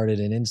 they started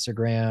an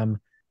Instagram.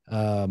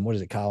 What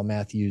is it? Kyle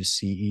Matthews,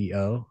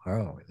 CEO.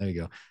 Oh, there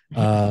you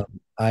go.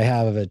 I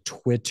have a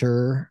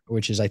Twitter,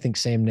 which is, I think,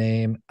 same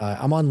name.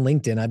 I'm on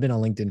LinkedIn. I've been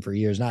on LinkedIn for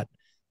years. Not,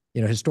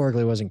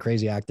 historically wasn't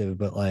crazy active,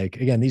 but like,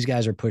 again, these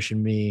guys are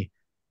pushing me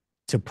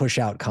to push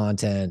out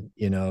content.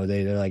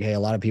 They're like, hey, a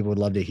lot of people would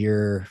love to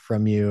hear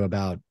from you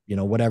about,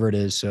 whatever it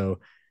is. So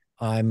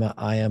I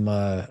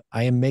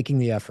am making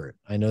the effort.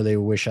 I know they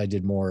wish I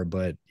did more,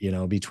 but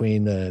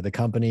between the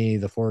company,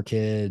 the 4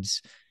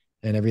 kids,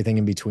 and everything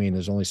in between,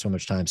 there's only so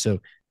much time. So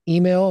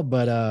email,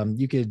 but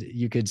you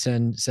could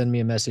send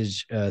me a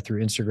message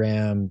through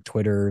Instagram,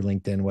 Twitter,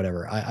 LinkedIn,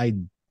 whatever. I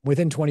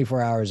within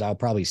 24 hours, I'll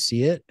probably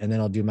see it, and then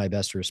I'll do my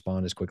best to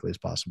respond as quickly as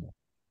possible.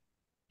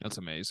 That's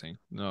amazing.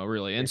 No,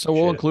 really. And so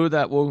we'll include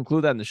that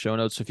in the show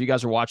notes. So if you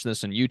guys are watching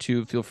this on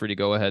YouTube, feel free to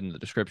go ahead in the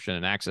description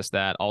and access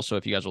that. Also,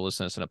 if you guys are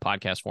listening to this in a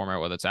podcast format,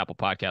 whether it's Apple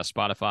Podcasts,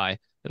 Spotify,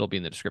 it'll be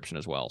in the description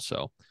as well.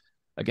 So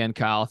again,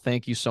 Kyle,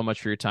 thank you so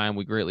much for your time.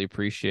 We greatly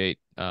appreciate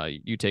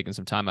you taking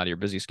some time out of your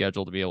busy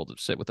schedule to be able to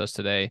sit with us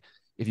today.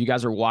 If you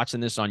guys are watching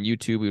this on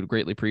YouTube, we would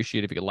greatly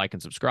appreciate if you could like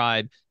and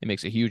subscribe. It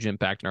makes a huge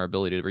impact in our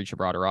ability to reach a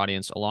broader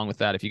audience. Along with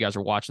that, if you guys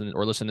are watching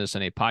or listening to this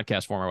in a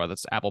podcast format, whether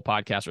it's Apple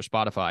Podcasts or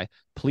Spotify,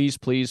 please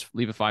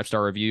leave a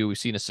 5-star review. We've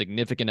seen a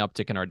significant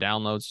uptick in our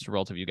downloads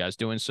relative to you guys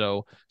doing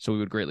so. So we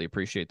would greatly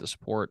appreciate the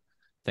support.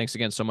 Thanks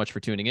again so much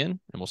for tuning in, and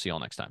we'll see you all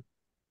next time.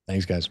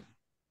 Thanks, guys.